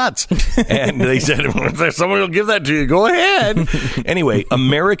thought was nuts, and they said, "Someone will give that to you. Go ahead." Anyway,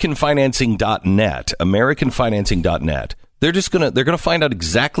 AmericanFinancing.net. They're gonna find out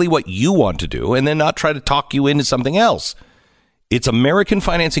exactly what you want to do and then not try to talk you into something else. It's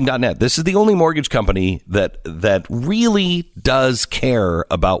AmericanFinancing.net. This is the only mortgage company that really does care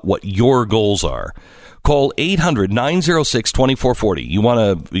about what your goals are. Call 800-906-2440. You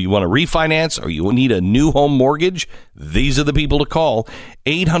want to refinance or you need a new home mortgage? These are the people to call.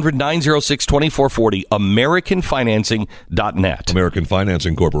 800-906-2440. AmericanFinancing.net. American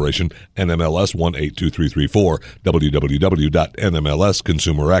Financing Corporation, NMLS 182334,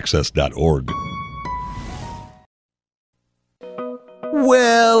 www.nmlsconsumeraccess.org.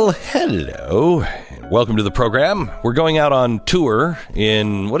 Well, hello. Welcome to the program. We're going out on tour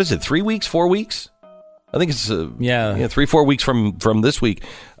in, 3 weeks, 4 weeks? I think it's 3-4 weeks from this week.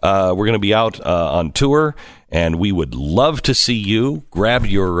 We're going to be out on tour, and we would love to see you. Grab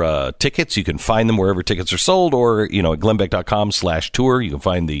your tickets. You can find them wherever tickets are sold, or at glennbeck.com/tour. You can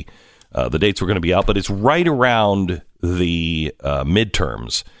find the dates we're going to be out. But it's right around the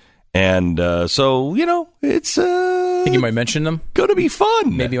midterms, and so it's. I think you might mention them. Going to be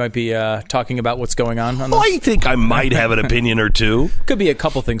fun. Maybe you might be talking about what's going on this. I think I might have an opinion or two. Could be a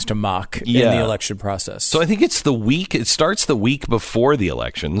couple things to mock in the election process. So I think it's the week. It starts the week before the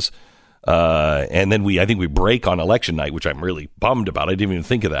elections, and then I think we break on election night, which I'm really bummed about. I didn't even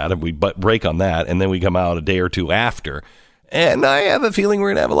think of that. And we break on that, and then we come out a day or two after. And I have a feeling we're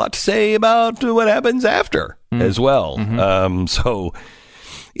going to have a lot to say about what happens after as well. Mm-hmm. So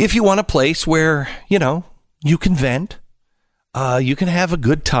if you want a place where you can vent, you can have a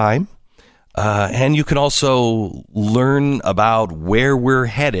good time, and you can also learn about where we're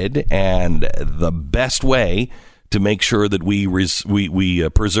headed and the best way to make sure that we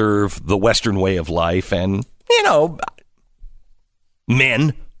preserve the Western way of life and,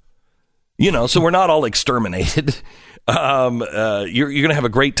 men, so we're not all exterminated. You're going to have a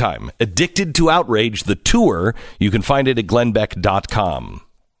great time. Addicted to Outrage, the tour, you can find it at glennbeck.com.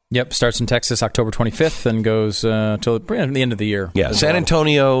 Yep, starts in Texas October 25th and goes till the end of the year. Yeah, San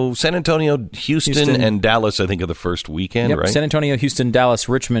Antonio, Houston, and Dallas, I think, are the first weekend, right? San Antonio, Houston, Dallas,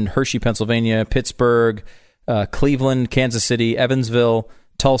 Richmond, Hershey, Pennsylvania, Pittsburgh, Cleveland, Kansas City, Evansville,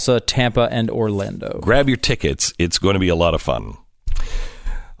 Tulsa, Tampa, and Orlando. Grab your tickets. It's going to be a lot of fun.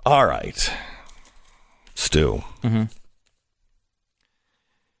 All right. Stu. Mm-hmm.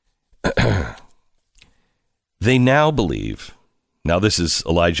 They now believe, now this is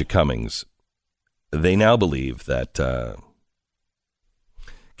Elijah Cummings, they now believe that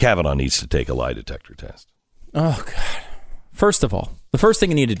Kavanaugh needs to take a lie detector test. Oh, God. First of all, the first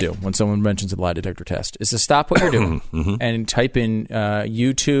thing you need to do when someone mentions a lie detector test is to stop what you're doing and type in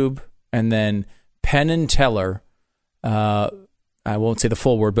YouTube and then Penn and Teller, I won't say the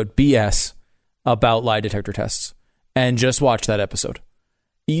full word, but BS about lie detector tests, and just watch that episode.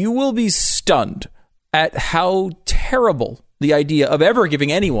 You will be stunned at how terrible the idea of ever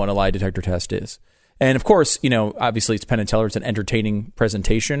giving anyone a lie detector test is. And of course, obviously it's Penn and Teller. It's an entertaining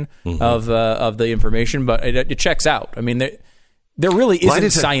presentation of the information, but it checks out. I mean, there really isn't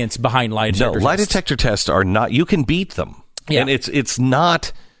science behind lie detector tests. Lie detector tests are not, you can beat them. Yeah. And it's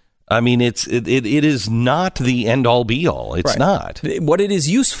not, I mean, it is not the end all be all. It's not. What it is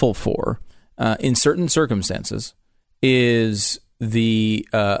useful for in certain circumstances is the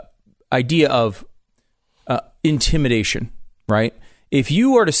idea of intimidation, right? If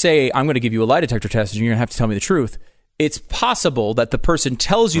you are to say, I'm going to give you a lie detector test and you're going to have to tell me the truth, it's possible that the person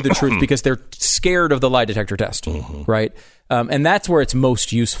tells you the truth because they're scared of the lie detector test, right? And that's where it's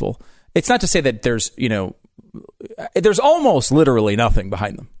most useful. It's not to say that there's almost literally nothing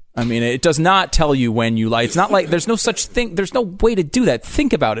behind them. I mean, it does not tell you when you lie. It's not like there's no such thing. There's no way to do that.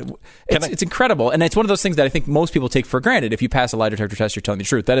 Think about it. It's incredible. And it's one of those things that I think most people take for granted. If you pass a lie detector test, you're telling the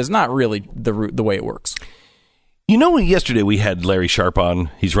truth. That is not really the way it works. Yesterday we had Larry Sharp on.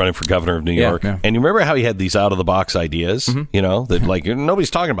 He's running for governor of New York. Yeah. And you remember how he had these out-of-the-box ideas? That like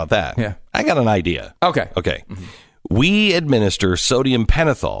nobody's talking about that. Yeah. I got an idea. Okay. Mm-hmm. We administer sodium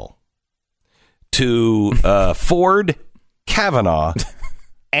pentothal to Ford, Kavanaugh,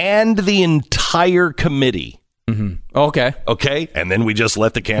 and the entire committee. Okay? And then we just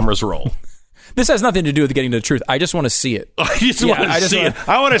let the cameras roll. This has nothing to do with getting to the truth. I just want to see it. I just want to see it.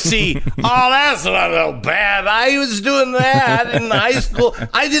 I want to see, that's not so bad. I was doing that in high school.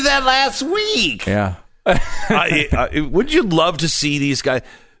 I did that last week. Yeah. Would you love to see these guys?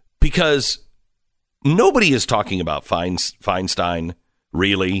 Because nobody is talking about Feinstein,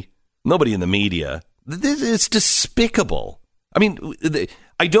 really. Nobody in the media. It's despicable. I mean,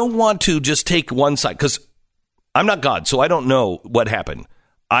 I don't want to just take one side, because I'm not God, so I don't know what happened.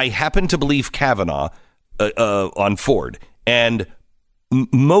 I happen to believe Kavanaugh on Ford, and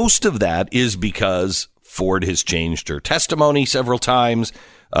most of that is because Ford has changed her testimony several times.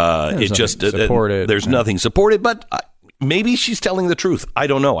 There's nothing supported, but maybe she's telling the truth. I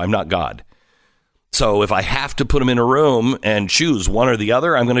don't know. I'm not God. So if I have to put them in a room and choose one or the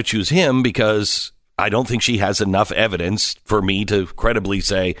other, I'm going to choose him, because I don't think she has enough evidence for me to credibly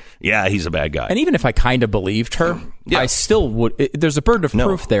say, yeah, he's a bad guy. And even if I kind of believed her, I still would. There's a burden of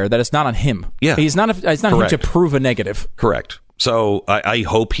proof there that it's not on him. Yeah, it's not him to prove a negative. Correct. So I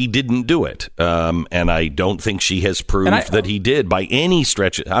hope he didn't do it, and I don't think she has proved that he did by any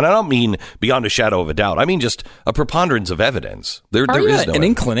stretch. And I don't mean beyond a shadow of a doubt. I mean just a preponderance of evidence. There is no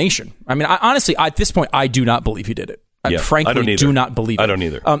inclination. I mean, honestly, at this point, I do not believe he did it. Frankly, do not believe it. I don't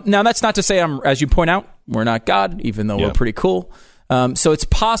either. Now, that's not to say, as you point out, we're not God, even though we're pretty cool. So it's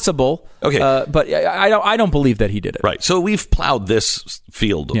possible. Okay. But I don't believe that he did it. Right. So we've plowed this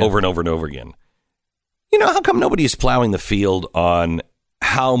field over and over and over again. How come nobody is plowing the field on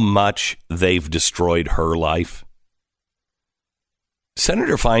how much they've destroyed her life?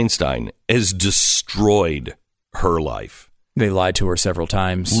 Senator Feinstein has destroyed her life. They lied to her several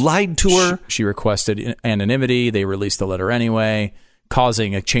times. Lied to her? She requested anonymity. They released the letter anyway,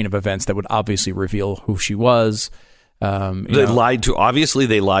 causing a chain of events that would obviously reveal who she was. Lied to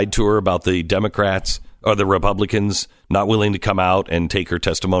her about the Democrats or the Republicans not willing to come out and take her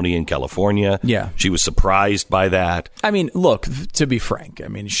testimony in California. Yeah. She was surprised by that. I mean, look, to be frank,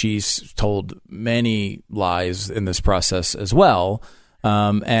 she's told many lies in this process as well.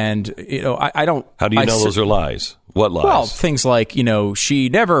 I don't... How do you know those are lies? What lies? Well, things like, she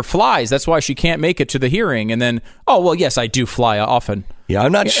never flies. That's why she can't make it to the hearing. And then, yes, I do fly often. Yeah,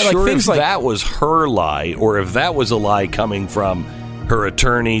 I'm not sure if that was her lie or if that was a lie coming from her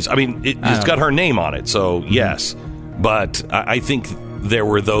attorneys. I mean, it's got her name on it, so yes. But I think there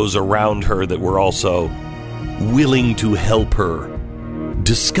were those around her that were also willing to help her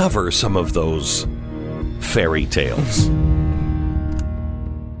discover some of those fairy tales.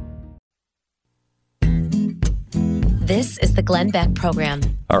 This is the Glenn Beck Program.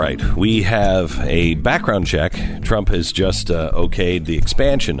 All right, we have a background check. Trump has just okayed the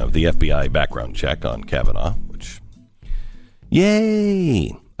expansion of the FBI background check on Kavanaugh, which,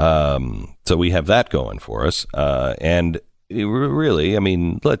 yay! So we have that going for us. And really, I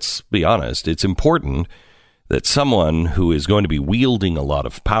mean, let's be honest, it's important that someone who is going to be wielding a lot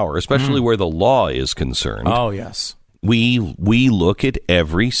of power, especially where the law is concerned. Oh, yes. We look at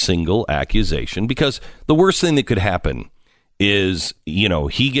every single accusation, because the worst thing that could happen is,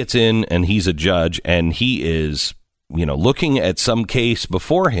 he gets in and he's a judge and he is, looking at some case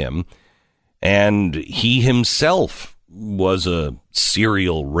before him, and he himself was a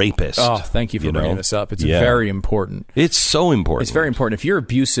serial rapist. Oh, thank you for bringing this up. It's very important. It's so important. It's very important. If you're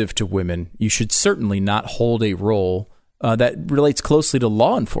abusive to women, you should certainly not hold a role that relates closely to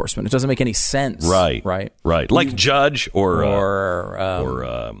law enforcement. It doesn't make any sense. Right. Like judge or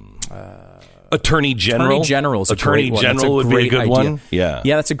attorney general. Attorney general is a attorney great one. general would be a good idea. one. Yeah,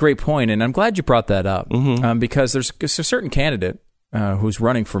 that's a great point, and I'm glad you brought that up because there's a certain candidate who's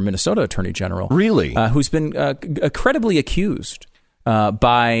running for Minnesota Attorney General. Really? Who's been credibly accused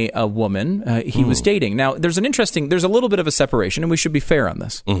by a woman he was dating. Now, there's a little bit of a separation, and we should be fair on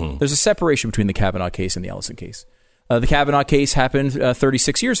this. There's a separation between the Kavanaugh case and the Ellison case. The Kavanaugh case happened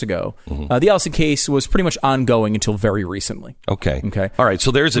 36 years ago. The Ellison case was pretty much ongoing until very recently. Okay. All right,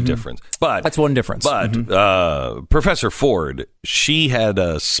 so there's a difference. But that's one difference. But Professor Ford, she had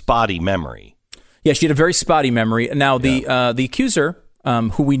a spotty memory. Yeah, she had a very spotty memory. Now, the accuser,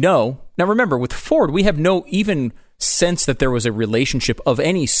 who we know... Now, remember, with Ford, we have no even sense that there was a relationship of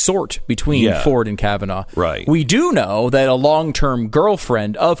any sort between Ford and Kavanaugh. Right. We do know that a long-term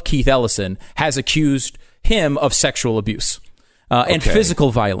girlfriend of Keith Ellison has accused him of sexual abuse and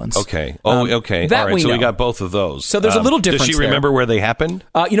physical violence. Okay. Okay. That all right, we so know. we got both of those. So there's a little difference. Does she remember where they happened?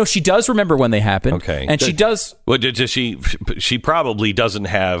 She does remember when they happened. Okay. And she does... Well, does she probably doesn't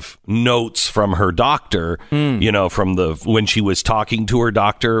have notes from her doctor, from when she was talking to her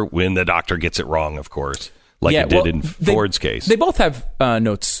doctor, when the doctor gets it wrong, of course, like it did in Ford's case. They both have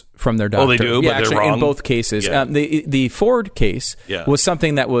notes from their doctor. Oh, they do? Yeah, but they're wrong? in both cases. Yeah. The Ford case was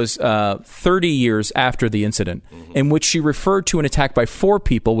something that was 30 years after the incident, in which she referred to an attack by 4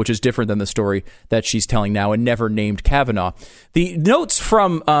 people, which is different than the story that she's telling now, and never named Kavanaugh. The notes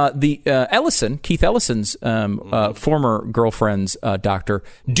from Keith Ellison's former girlfriend's doctor,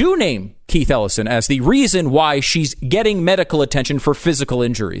 do name Keith Ellison as the reason why she's getting medical attention for physical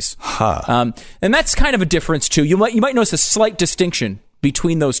injuries. And that's kind of a difference, too. You might notice a slight distinction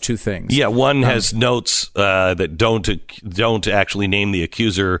between those two things. Yeah, one has notes that don't actually name the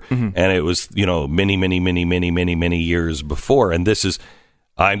accuser, and it was many years before. And this is,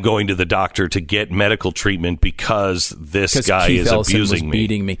 I'm going to the doctor to get medical treatment because this guy Keith is Ellison abusing was me.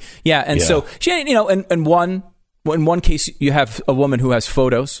 beating me. Yeah, and so she, in one case you have a woman who has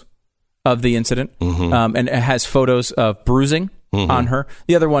photos of the incident, and has photos of bruising on her.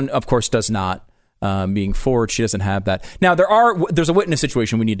 The other one, of course, does not. Being Ford, she doesn't have that. Now, there's a witness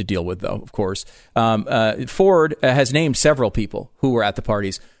situation we need to deal with, though, of course. Ford has named several people who were at the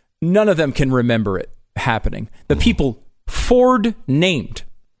parties. None of them can remember it happening. The people Ford named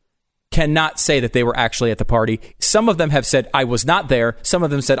cannot say that they were actually at the party. Some of them have said, I was not there. Some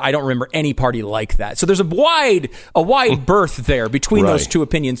of them said, I don't remember any party like that. So there's a wide berth there between those two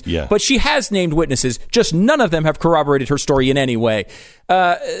opinions. Yeah. But she has named witnesses. Just none of them have corroborated her story in any way.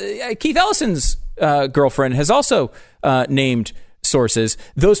 Keith Ellison's girlfriend has also named sources.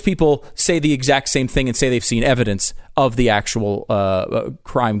 Those people say the exact same thing and say they've seen evidence of the actual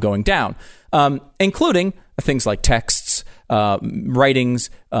crime going down, including things like texts, writings,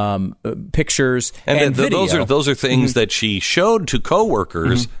 pictures, and video. Those are things that she showed to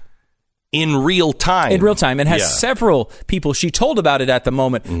coworkers in real time. And has several people she told about it at the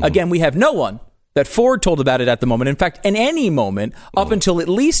moment. Again, we have no one that Ford told about it at the moment. In fact, in any moment up until at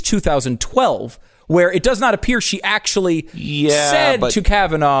least 2012, where it does not appear she actually said to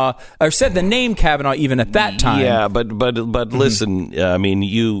Kavanaugh, or said the name Kavanaugh even at that time. Yeah, but listen, I mean,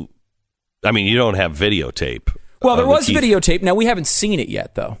 you don't have videotape. Well, there was videotape. Now, we haven't seen it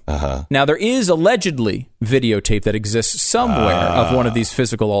yet, though. Now, there is allegedly videotape that exists somewhere of one of these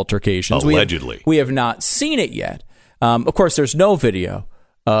physical altercations. Allegedly. We have not seen it yet. Of course, there's no video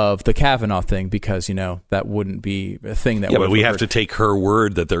of the Kavanaugh thing because, that wouldn't be a thing that would... Yeah, but we have to take her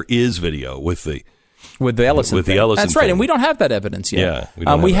word that there is video with the Ellison thing. That's right, thing. And we don't have that evidence yet.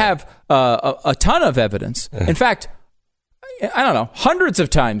 Yeah, we have a ton of evidence. In fact, I don't know, hundreds of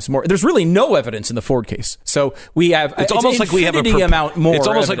times more. There's really no evidence in the Ford case. So we have it's almost like we have amount more. It's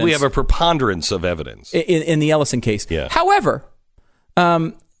almost like we have a preponderance of evidence in the Ellison case. Yeah. However,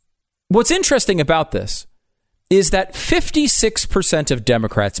 what's interesting about this is that 56% of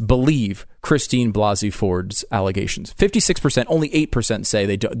Democrats believe Christine Blasey Ford's allegations. 56%, only 8% say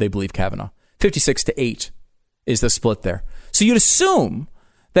they believe Kavanaugh. 56 to 8 is the split there. So you'd assume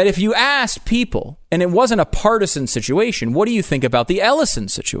that if you asked people, and it wasn't a partisan situation, what do you think about the Ellison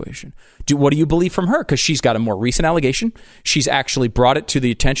situation? What do you believe from her? Because she's got a more recent allegation. She's actually brought it to the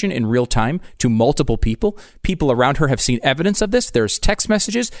attention in real time to multiple people. People around her have seen evidence of this. There's text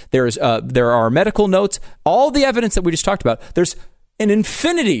messages. There are medical notes. All the evidence that we just talked about. There's an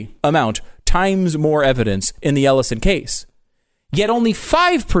infinity amount times more evidence in the Ellison case. Yet only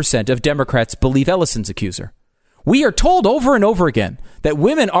 5% of Democrats believe Ellison's accuser. We are told over and over again that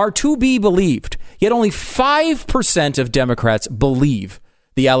women are to be believed, yet only 5% of Democrats believe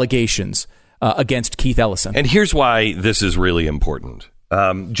the allegations against Keith Ellison. And here's why this is really important.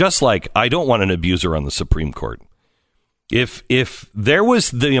 Just like I don't want an abuser on the Supreme Court. If there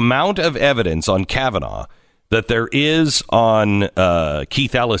was the amount of evidence on Kavanaugh that there is on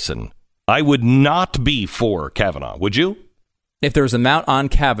Keith Ellison, I would not be for Kavanaugh. Would you? If there was an amount on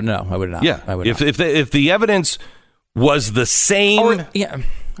Kavanaugh, no, I would not. Yeah. I would if not. If the evidence was the same,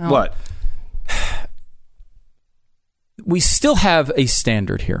 what? We still have a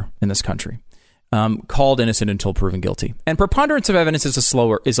standard here in this country called innocent until proven guilty, and preponderance of evidence is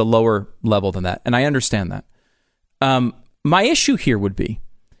a lower level than that, and I understand that. My issue here would be,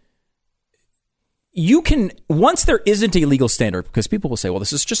 you can, once there isn't a legal standard, because people will say, well,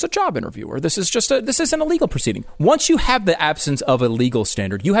 this is just a job interview, or this isn't a legal proceeding. Once you have the absence of a legal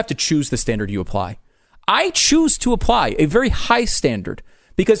standard, you have to choose the standard you apply. I choose to apply a very high standard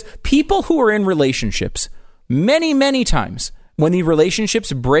because people who are in relationships, many, many times, when the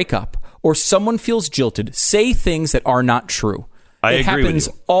relationships break up or someone feels jilted, say things that are not true. It happens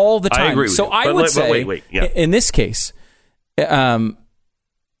all the time. I agree with you. I would say, in this case,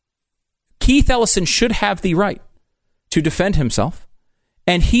 Keith Ellison should have the right to defend himself,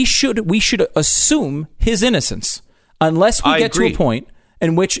 and we should assume his innocence unless we get to a point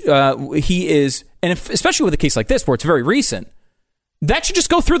in which he is, and especially with a case like this where it's very recent, that should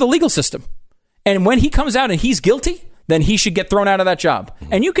just go through the legal system. And when he comes out and he's guilty, then he should get thrown out of that job.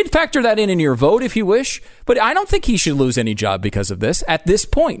 And you can factor that in your vote if you wish, but I don't think he should lose any job because of this. At this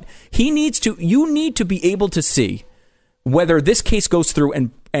point, you need to be able to see whether this case goes through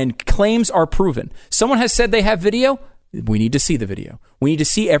and claims are proven. Someone has said they have video. We need to see the video. We need to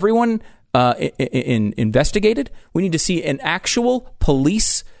see everyone investigated. We need to see an actual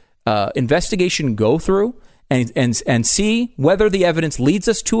police investigation go through and see whether the evidence leads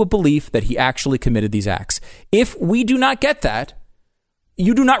us to a belief that he actually committed these acts. If we do not get that,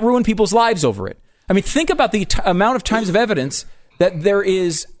 you do not ruin people's lives over it. I mean, think about the amount of times of evidence that there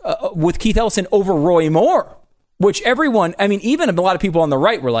is with Keith Ellison over Roy Moore, which everyone, I mean, even a lot of people on the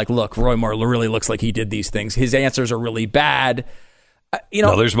right were like, look, Roy Moore really looks like he did these things. His answers are really bad.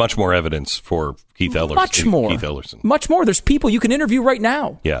 No, there's much more evidence for Keith Ellison. Much more. There's people you can interview right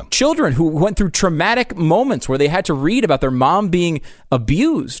now. Yeah. Children who went through traumatic moments where they had to read about their mom being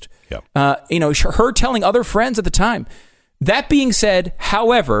abused. Yeah. Her telling other friends at the time. That being said,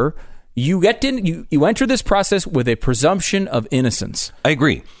 however, you enter this process with a presumption of innocence. I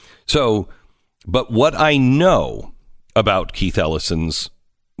agree. So, but what I know about Keith Ellison's,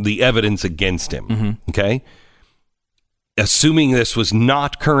 the evidence against him, okay? Assuming this was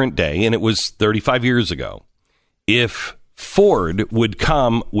not current day and it was 35 years ago, if Ford would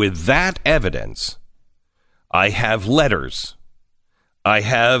come with that evidence, I have letters. I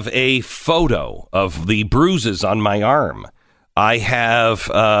have a photo of the bruises on my arm. I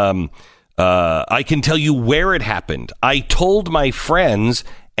have, I can tell you where it happened. I told my friends,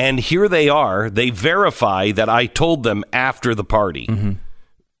 and here they are. They verify that I told them after the party.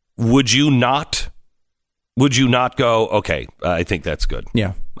 Would you not go, okay, I think that's good?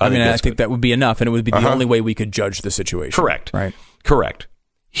 Yeah. I think that would be enough, and it would be the only way we could judge the situation. Correct. Right. Correct.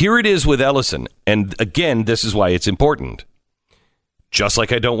 Here it is with Ellison, and again, this is why it's important. Just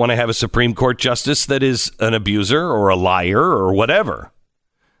like I don't want to have a Supreme Court justice that is an abuser or a liar or whatever,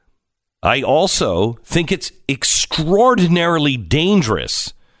 I also think it's extraordinarily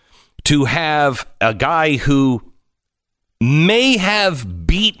dangerous to have a guy who may have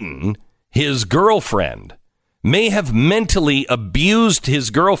beaten his girlfriend, may have mentally abused his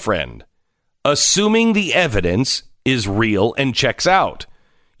girlfriend, assuming the evidence is real and checks out.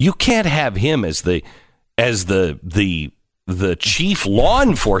 You can't have him as the chief law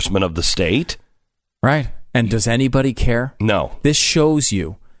enforcement of the state. Right. And does anybody care? No. This shows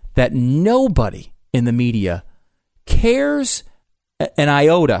you that nobody in the media cares an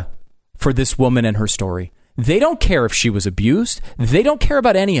iota for this woman and her story. They don't care if she was abused. They don't care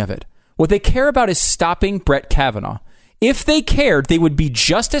about any of it. What they care about is stopping Brett Kavanaugh. If they cared, they would be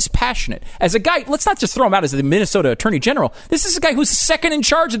just as passionate as a guy. Let's not just throw him out as the Minnesota Attorney General. This is a guy who's second in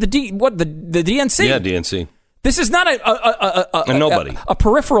charge of the DNC. Yeah, DNC. This is not a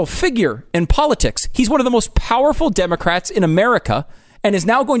peripheral figure in politics. He's one of the most powerful Democrats in America and is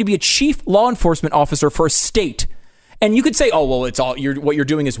now going to be a chief law enforcement officer for a state. And you could say, oh, well, what you're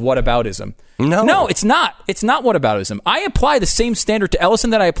doing is whataboutism. No, it's not. It's not whataboutism. I apply the same standard to Ellison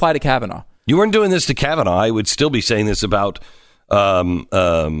that I apply to Kavanaugh. You weren't doing this to Kavanaugh. I would still be saying this about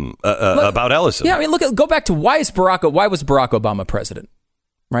Ellison. Yeah, I mean, go back to why was Barack Obama president?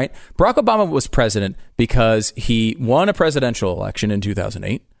 Right? Barack Obama was president because he won a presidential election in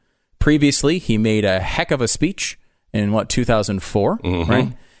 2008. Previously, he made a heck of a speech in 2004,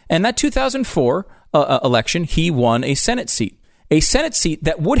 right? And that 2004 election, he won a Senate seat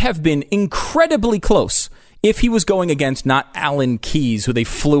that would have been incredibly close if he was going against not Alan Keyes, who they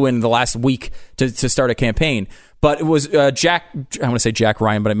flew in the last week to start a campaign, but it was I want to say Jack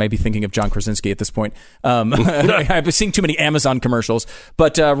Ryan, but I might be thinking of John Krasinski at this point. I've been seeing too many Amazon commercials,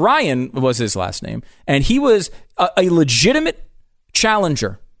 but Ryan was his last name, and he was a legitimate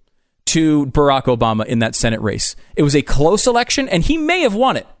challenger to Barack Obama in that Senate race. It was a close election, and he may have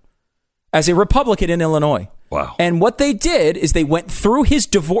won it as a Republican in Illinois. Wow. And what they did is they went through his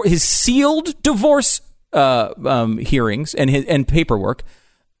sealed divorce hearings and paperwork,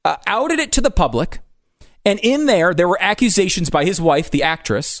 outed it to the public, and in there were accusations by his wife, the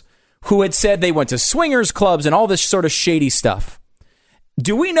actress, who had said they went to swingers clubs and all this sort of shady stuff.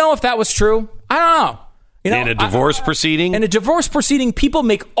 Do we know if that was true? I don't know. In a divorce proceeding? In a divorce proceeding, people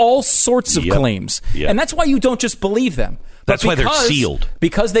make all sorts of claims. Yep. And that's why you don't just believe them. That's why they're sealed.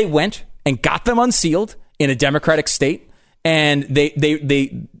 Because they went and got them unsealed in a Democratic state. And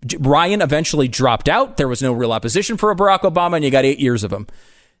Ryan eventually dropped out. There was no real opposition for Barack Obama, and you got 8 years of him.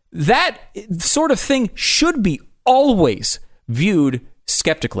 That sort of thing should be always viewed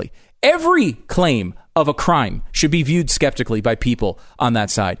skeptically. Every claim of a crime should be viewed skeptically by people on that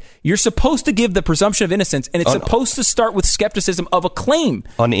side. You're supposed to give the presumption of innocence, and it's supposed to start with skepticism of a claim.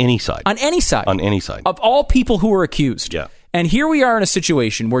 On any side. On any side. On any side. Of all people who are accused. Yeah. And here we are in a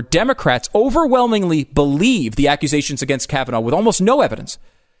situation where Democrats overwhelmingly believe the accusations against Kavanaugh with almost no evidence.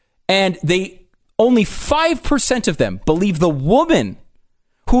 And only 5% of them believe the woman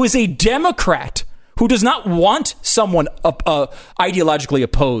who is a Democrat who does not want someone ideologically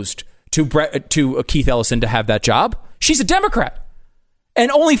opposed to Keith Ellison to have that job. She's a Democrat.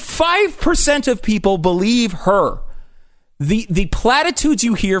 And only 5% of people believe her. The platitudes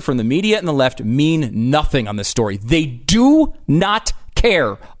you hear from the media and the left mean nothing on this story. They do not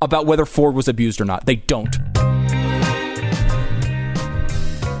care about whether Ford was abused or not. They don't.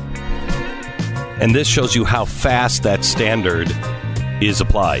 And this shows you how fast that standard is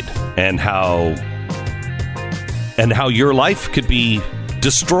applied and how your life could be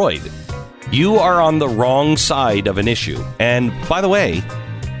destroyed. You are on the wrong side of an issue. And by the way,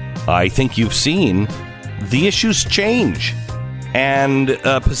 I think you've seen the issues change and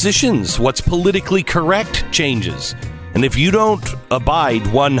positions, what's politically correct changes. And if you don't abide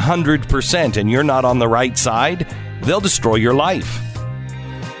 100% and you're not on the right side, they'll destroy your life.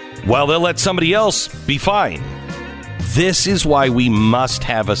 Well, they'll let somebody else be fine. This is why we must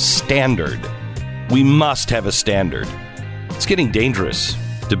have a standard. We must have a standard. It's getting dangerous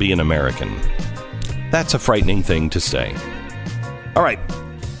to be an American. That's a frightening thing to say. All right.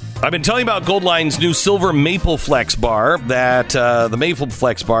 I've been telling you about Goldline's new silver Maple Flex bar. That the Maple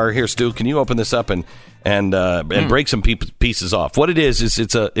Flex bar here, Stu. Can you open this up and break some pieces off? What it is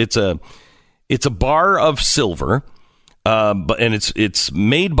it's a bar of silver, and it's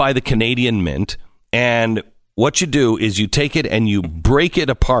made by the Canadian Mint. And what you do is you take it and you break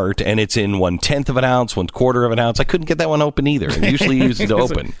it apart, and it's in 1/10 of an ounce, 1/4 of an ounce. I couldn't get that one open either. It usually uses to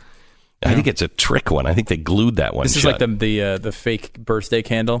open. I think it's a trick one. I think they glued that one. This is shut. like the fake birthday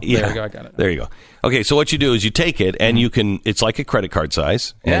candle. Yeah, there you go. I got it. There you go. Okay, so what you do is you take it and you can. It's like a credit card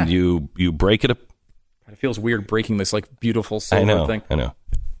size, and you break it up. It feels weird breaking this like beautiful silver thing. I know.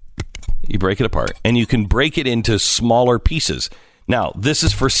 You break it apart, and you can break it into smaller pieces. Now, this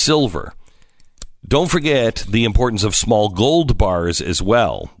is for silver. Don't forget the importance of small gold bars as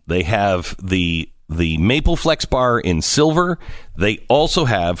well. They have the Maple Flex bar in silver. They also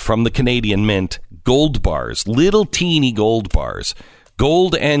have, from the Canadian Mint, gold bars, little teeny gold bars,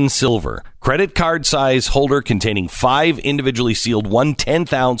 gold and silver. Credit card size holder containing 5 individually sealed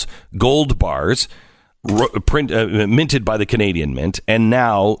 1/10 ounce gold bars. minted by the Canadian Mint, and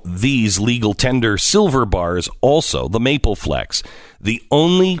now these legal tender silver bars also, the Maple Flex. The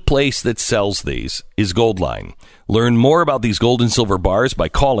only place that sells these is Goldline. Learn more about these gold and silver bars by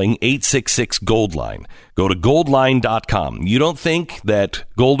calling 866-GOLDLINE. Go to goldline.com. You don't think that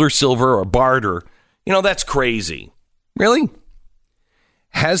gold or silver or barter, that's crazy. Really?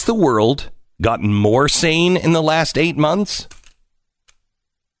 Has the world gotten more sane in the last 8 months?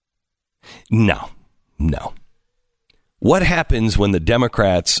 No. What happens when the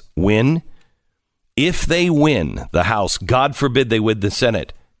Democrats win? If they win the House, God forbid they win the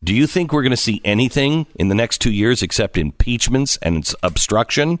Senate, do you think we're going to see anything in the next 2 years except impeachments and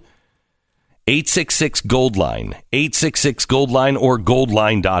obstruction? 866-GOLDLINE, 866-GOLDLINE, or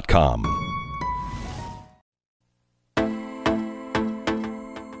goldline.com.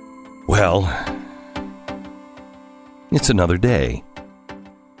 Well, it's another day.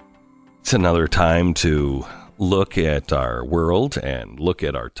 It's another time to look at our world and look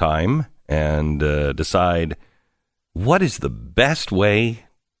at our time and decide what is the best way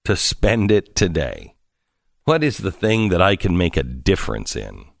to spend it today. What is the thing that I can make a difference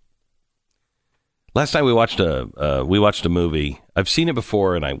in? Last night we watched a movie. I've seen it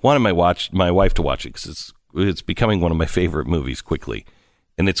before, and I wanted my wife to watch it because it's becoming one of my favorite movies quickly,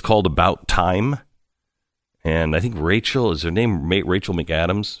 and it's called About Time. And I think Rachel is her name. Rachel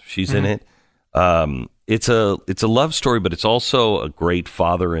McAdams. She's in it. It's a love story, but it's also a great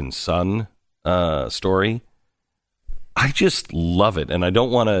father and son story. I just love it, and I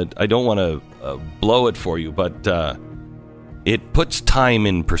don't want to blow it for you, but it puts time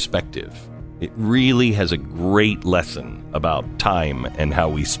in perspective. It really has a great lesson about time and how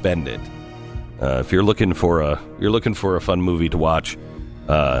we spend it. If you're looking for a fun movie to watch,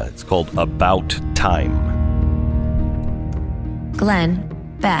 it's called About Time. Glenn,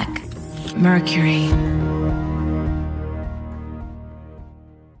 Beck, Mercury.